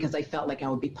 Because I felt like I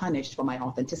would be punished for my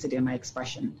authenticity and my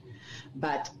expression.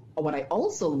 But what I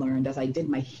also learned as I did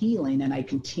my healing and I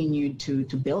continued to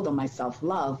build on my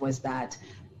self-love was that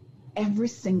every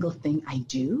single thing I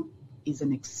do is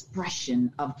an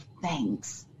expression of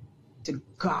thanks to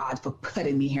God for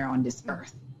putting me here on this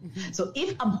earth. So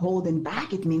if I'm holding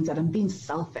back, it means that I'm being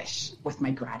selfish with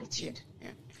my gratitude.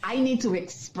 I need to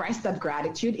express that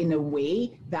gratitude in a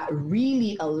way that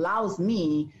really allows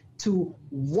me to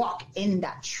walk in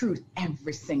that truth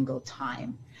every single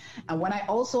time. And when I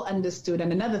also understood,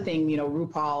 and another thing,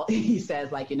 RuPaul, he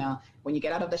says, like, when you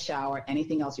get out of the shower,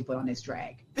 anything else you put on is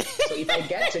drag. So if I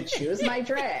get to choose my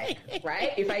drag,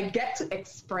 right? If I get to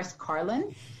express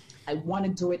Karlyn, I want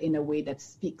to do it in a way that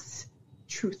speaks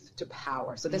truth to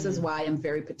power. So this is why I'm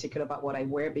very particular about what I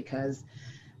wear, because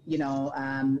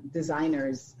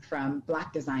designers, from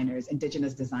Black designers,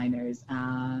 Indigenous designers,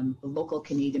 local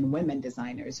Canadian women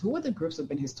designers, who are the groups who have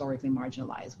been historically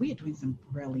marginalized, we are doing some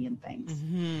brilliant things.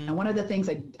 And one of the things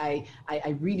I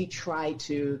really try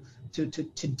to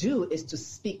do is to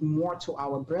speak more to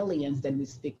our brilliance than we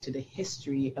speak to the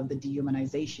history of the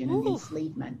dehumanization and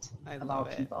enslavement of our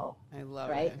people. I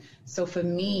love it. So for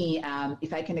me,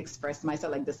 if I can express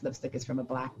myself, like this lipstick is from a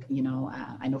Black,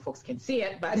 I know folks can't see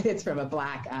it, but it's from a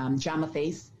Black Jama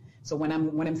face. So when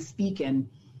I'm speaking,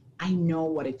 I know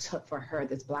what it took for her,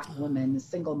 this Black woman, a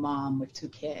single mom with 2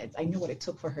 kids. I know what it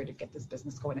took for her to get this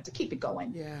business going and to keep it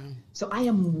going. So I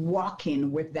am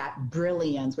walking with that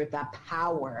brilliance, with that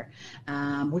power,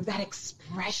 with that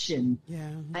expression.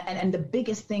 And the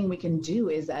biggest thing we can do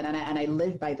is, and I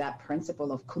live by that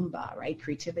principle of Kumba, right?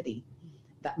 Creativity.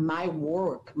 That my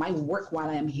work while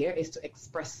I am here is to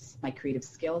express my creative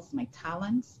skills, my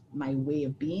talents, my way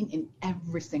of being in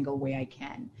every single way I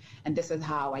can. And this is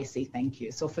how I say thank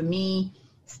you. So for me,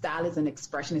 style is an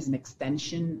expression, is an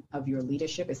extension of your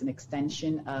leadership, is an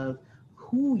extension of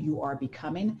who you are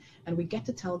becoming. And we get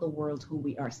to tell the world who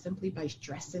we are simply by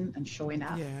dressing and showing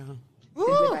up.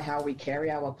 Simply by how we carry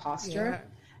our posture.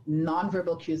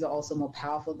 Nonverbal cues are also more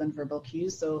powerful than verbal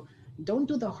cues. So don't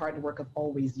do the hard work of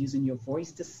always using your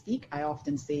voice to speak. I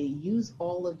often say use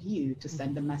all of you to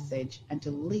send a message and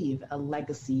to leave a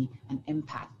legacy and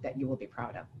impact that you will be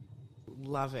proud of.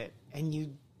 Love it. And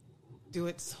you do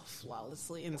it so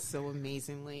flawlessly and so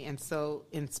amazingly and so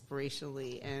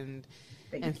inspirationally. And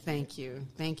thank you.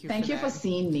 Thank you for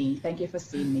seeing me. Thank you for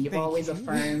seeing me. You've always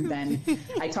affirmed. And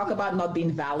I talk about not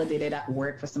being validated at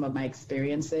work for some of my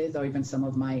experiences or even some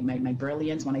of my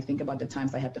brilliance. When I think about the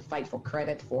times I had to fight for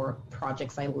credit for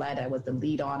projects I led, I was the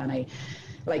lead on. And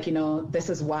this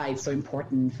is why it's so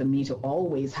important for me to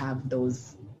always have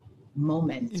those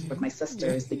moments with my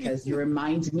sisters, because you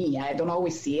remind me. I don't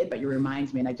always see it, but you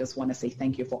remind me, and I just want to say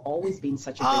thank you for always being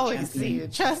such a good champion. See you,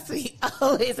 trust me,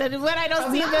 always. And when I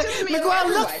don't see it, we go and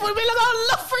look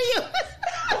for you.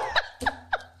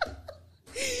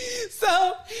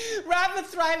 So, Rapid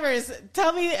Thrivers,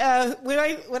 tell me, when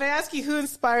I ask you who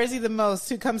inspires you the most,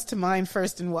 who comes to mind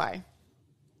first and why?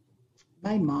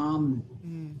 My mom,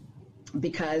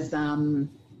 because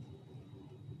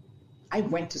I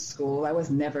went to school. I was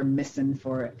never missing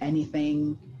for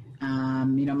anything.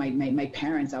 My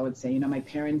parents, I would say, my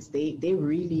parents, they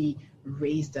really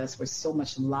raised us with so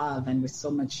much love and with so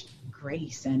much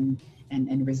grace and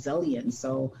resilience.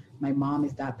 So my mom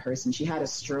is that person. She had a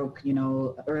stroke,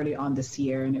 early on this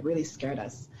year, and it really scared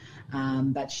us.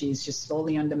 That she's just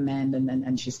slowly on the mend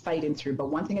and she's fighting through. But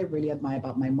one thing I really admire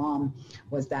about my mom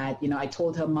was that, I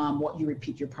told her, Mom, what you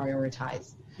repeat, you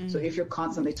prioritize. So if you're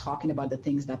constantly talking about the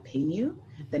things that pain you,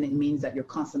 then it means that you're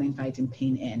constantly inviting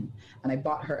pain in. And I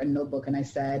bought her a notebook and I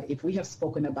said, if we have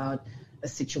spoken about a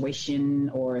situation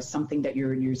or something that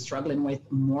you're struggling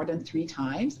with more than 3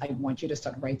 times, I want you to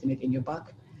start writing it in your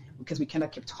book, because we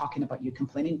cannot keep talking about you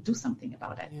complaining. Do something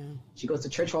about it. She goes to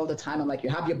church all the time. I'm like, you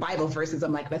have your Bible verses.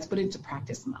 I'm like, let's put it into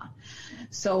practice, Ma.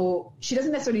 So she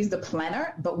doesn't necessarily use the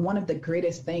planner, but one of the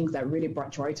greatest things that really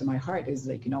brought joy to my heart is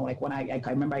when I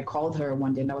remember I called her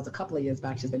one day, and that was a couple of years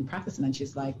back. She's been practicing, and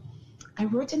she's like, I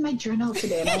wrote in my journal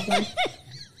today. And I was like,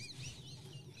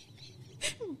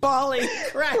 bawling,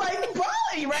 correct. Like bawling.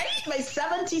 right? My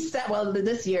 77, well,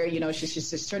 this year, you know,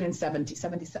 she's turning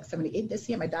 78 this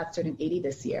year. My dad's turning 80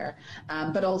 this year.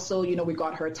 But also, you know, we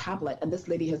got her a tablet, and this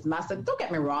lady has mastered, don't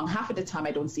get me wrong, half of the time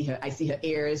I don't see her. I see her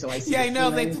ears, or I see her I know.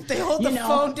 feelings, They hold the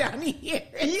phone down here.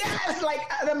 Yes, like,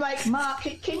 I'm like, Ma,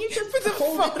 can you just put the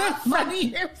hold phone it up? in front of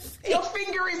your face. Your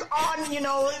finger is on, you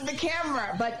know, the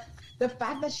camera. But the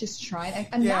fact that she's trying,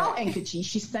 and now, Nkechi,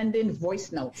 she's sending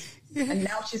voice notes. Yeah. And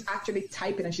now she's actually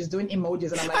typing and she's doing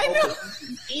emojis. And I'm like, okay,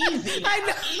 easy. I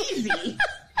know. Easy.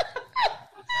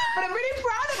 But I'm really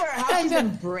proud of her, how she's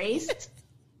embraced,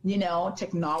 you know,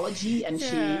 technology. And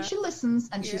she listens,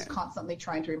 and she's constantly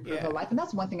trying to improve her life. And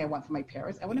that's one thing I want for my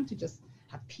parents. I want them to just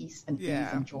have peace and ease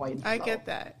and joy and flow. I get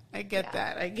that. I get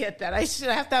that. I should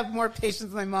have to have more patience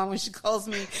with my mom when she calls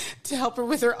me to help her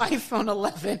with her iPhone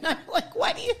 11. I'm like,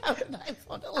 why do you have an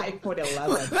iPhone 11? iPhone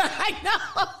 11. I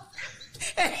know.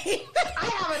 I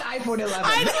have an iPhone 11.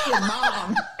 I know. Your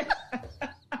mom.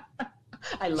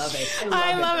 I love it.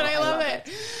 I love it.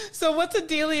 So what's a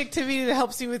daily activity that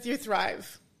helps you with your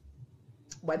thrive?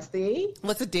 What's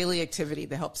a daily activity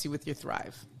that helps you with your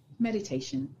thrive?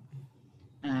 Meditation.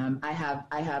 I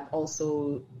have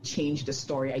also changed the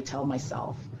story I tell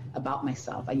myself about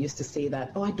myself. I used to say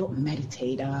that, I don't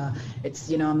meditate. It's,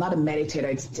 you know, I'm not a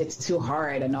meditator. It's too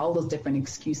hard, and all those different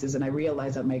excuses. And I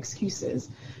realized that my excuses,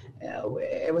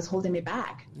 it was holding me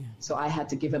back. Yeah. So I had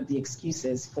to give up the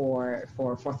excuses for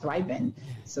thriving. Yeah.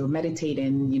 So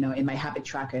meditating, you know, in my habit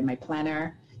tracker, in my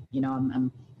planner, you know,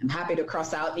 I'm happy to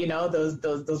cross out, you know, those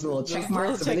little check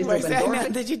marks.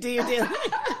 Did you do your daily?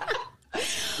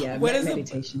 Yeah,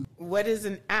 meditation. What is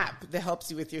an app that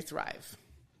helps you with your thrive?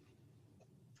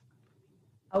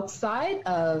 Outside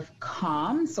of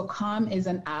Calm, so Calm is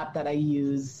an app that I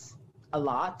use a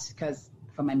lot because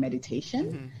for my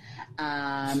meditation.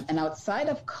 Mm-hmm. And outside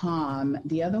of Calm,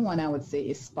 the other one I would say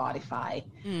is Spotify,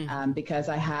 because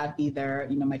I have either,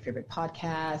 you know, my favorite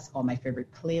podcast or my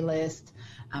favorite playlist.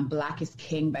 Black is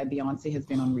King by Beyonce has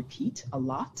been on repeat a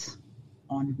lot.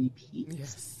 On repeat.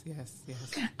 Yes.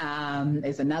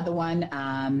 Is another one.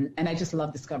 And I just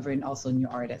love discovering also new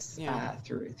artists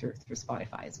through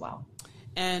Spotify as well.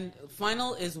 And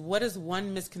final is, what is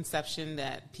one misconception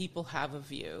that people have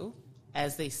of you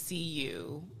as they see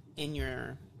you in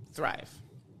your thrive?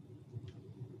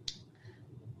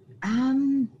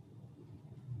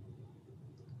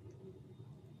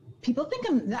 People think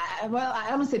I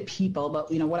don't say people, but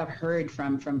you know what I've heard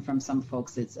from some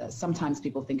folks is sometimes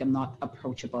people think I'm not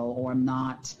approachable, or I'm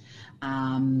not,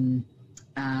 like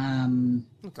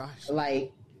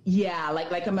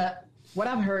what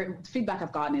I've heard, feedback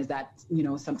I've gotten is that, you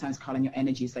know, sometimes, Karlyn, your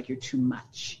energy is like you're too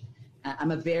much. I'm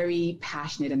a very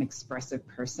passionate and expressive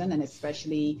person, and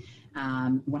especially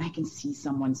when I can see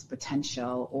someone's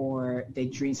potential or their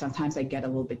dream, sometimes I get a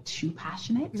little bit too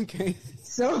passionate. Okay.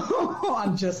 So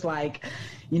I'm just like,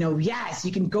 you know, yes,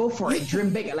 you can go for it.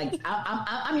 Dream bigger. Like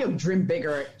I'm your dream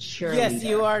bigger cheerleader. Yes,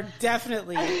 you are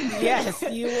definitely. Yes,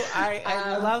 you.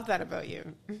 I love that about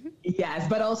you. Yes,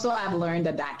 but also I've learned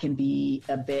that can be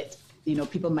a bit. You know,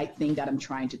 people might think that I'm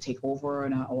trying to take over,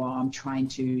 or I'm trying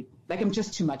to, like, I'm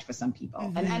just too much for some people.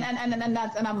 Mm-hmm.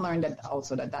 And I've learned that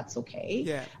also that's okay.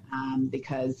 Yeah.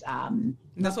 Because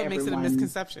that's what makes it a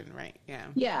misconception, right?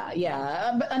 Yeah.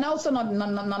 Yeah. But and also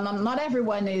not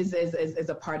everyone is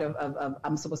a part of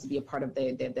I'm supposed to be a part of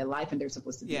their life, and they're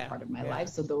supposed to be a part of my life.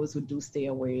 So those who do stay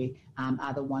away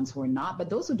are the ones who are not. But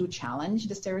those who do challenge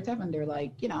the stereotype, and they're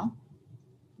like, you know,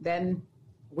 then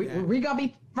we gotta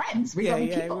be friends. We're gonna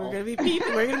be people. We're gonna be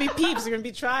people. We're gonna be peeps. We're gonna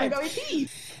be tribes. We're gonna be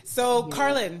peeps. So,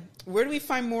 Karlyn, where do we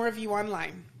find more of you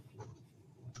online?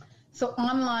 So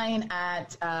online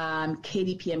at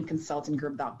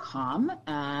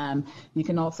kdpmconsultinggroup.com. You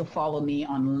can also follow me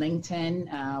on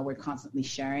LinkedIn. We're constantly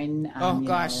sharing.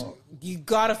 You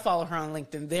gotta follow her on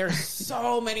LinkedIn. There's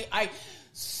so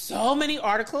many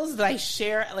articles that I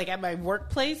share, like at my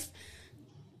workplace.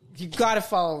 You gotta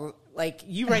follow. Like,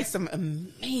 you write some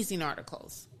amazing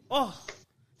articles. Oh,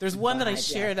 there's one that I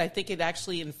shared. I think it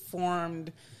actually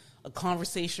informed a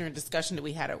conversation or discussion that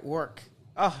we had at work.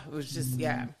 Oh, it was just,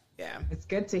 yeah. It's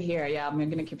good to hear. Yeah, I'm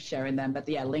going to keep sharing them. But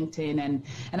yeah, LinkedIn. And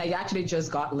I actually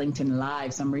just got LinkedIn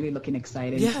Live, so I'm really looking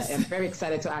excited. Yes. I'm very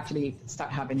excited to actually start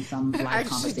having some live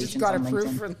conversations just got on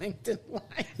approved LinkedIn. for LinkedIn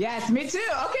Live. Yes, me too.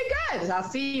 Okay, good. I'll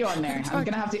see you on there. I'm going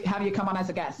to have you come on as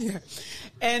a guest. Yeah.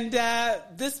 And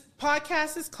this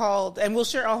podcast is called, and we'll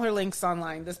share all her links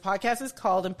online. This podcast is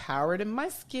called Empowered in My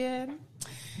Skin.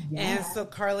 Yeah. And so,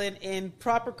 Karlyn, in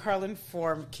proper Karlyn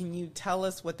form, can you tell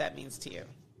us what that means to you?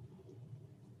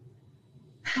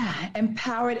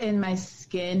 Empowered in my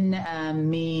skin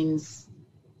means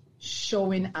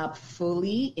showing up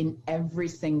fully in every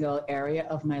single area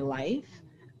of my life,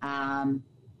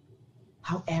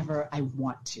 however I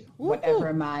want to. Ooh.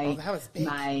 Whatever like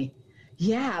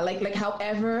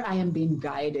however I am being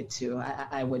guided to,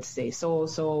 I would say.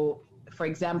 So for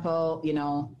example,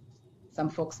 some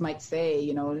folks might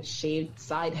say, shaved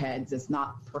side heads is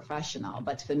not professional,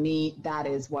 but for me, that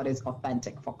is what is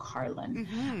authentic for Karlyn.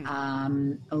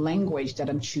 A language that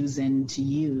I'm choosing to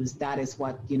use, that is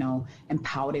what,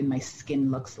 empowered in my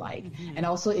skin looks like. And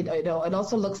also, it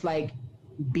also looks like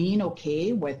being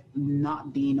okay with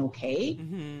not being okay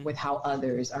with how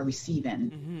others are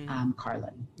receiving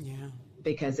Karlyn. Yeah.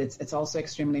 Because it's also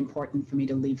extremely important for me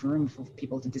to leave room for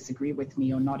people to disagree with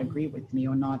me or not agree with me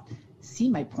or not see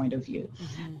my point of view.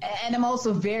 And I'm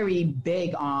also very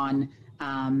big on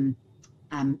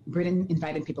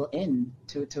inviting people in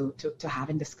to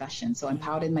having discussions. So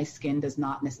empowered in my skin does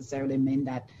not necessarily mean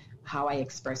that how I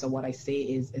express or what I say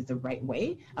is the right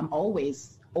way. I'm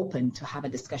always open to have a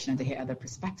discussion and to hear other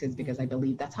perspectives, because I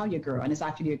believe that's how you grow. And it's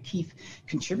actually a key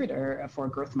contributor for a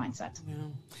growth mindset. Yeah.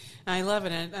 I love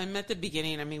it. And I'm at the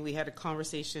beginning. I mean, we had a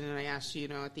conversation and I asked you,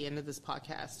 at the end of this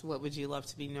podcast, what would you love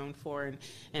to be known for?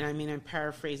 And I mean, I'm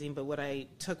paraphrasing, but what I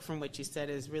took from what you said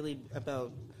is really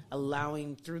about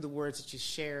allowing, through the words that you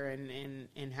share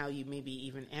and how you maybe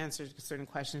even answer certain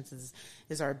questions,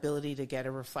 is our ability to get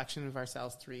a reflection of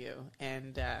ourselves through you.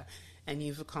 And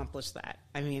you've accomplished that.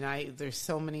 I mean, there's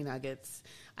so many nuggets.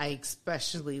 I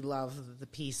especially love the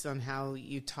piece on how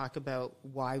you talk about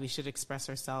why we should express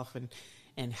ourselves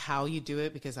and how you do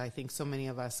it, because I think so many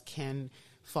of us can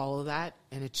follow that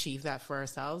and achieve that for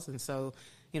ourselves. And so,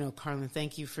 Karlyn,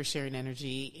 thank you for sharing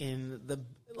energy in the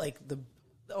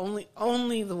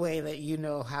only the way that you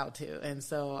know how to. And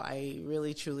so I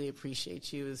really, truly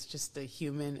appreciate you as just a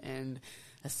human and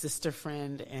a sister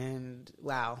friend, and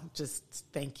wow, just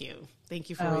thank you.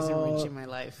 Thank you for always enriching my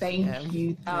life. Thank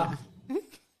you. Yeah.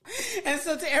 And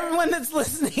so to everyone that's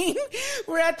listening,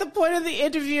 we're at the point of the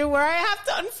interview where I have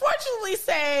to unfortunately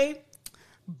say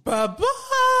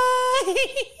bye-bye.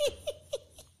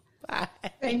 Bye.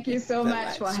 Thank you so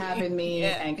much for having me,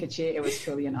 and Kachi. It was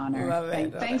truly an honor. Love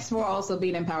it. Thanks for also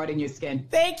being empowered in your skin.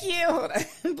 Thank you.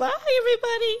 Bye,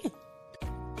 everybody.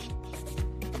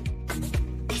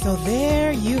 So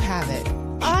there you have it.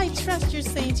 I trust you're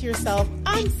saying to yourself,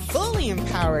 I'm fully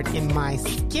empowered in my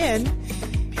skin.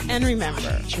 And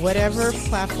remember, whatever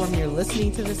platform you're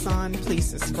listening to this on, please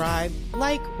subscribe,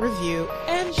 like, review,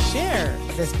 and share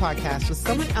this podcast with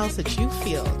someone else that you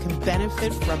feel can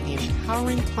benefit from the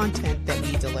empowering content that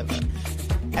we deliver.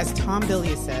 As Tom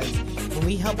Bilyeu says, when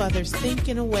we help others think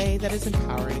in a way that is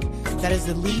empowering, that is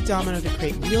the lead domino to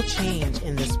create real change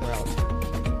in this world.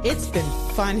 It's been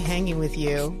fun hanging with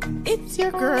you. It's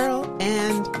your girl,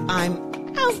 and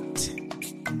I'm out.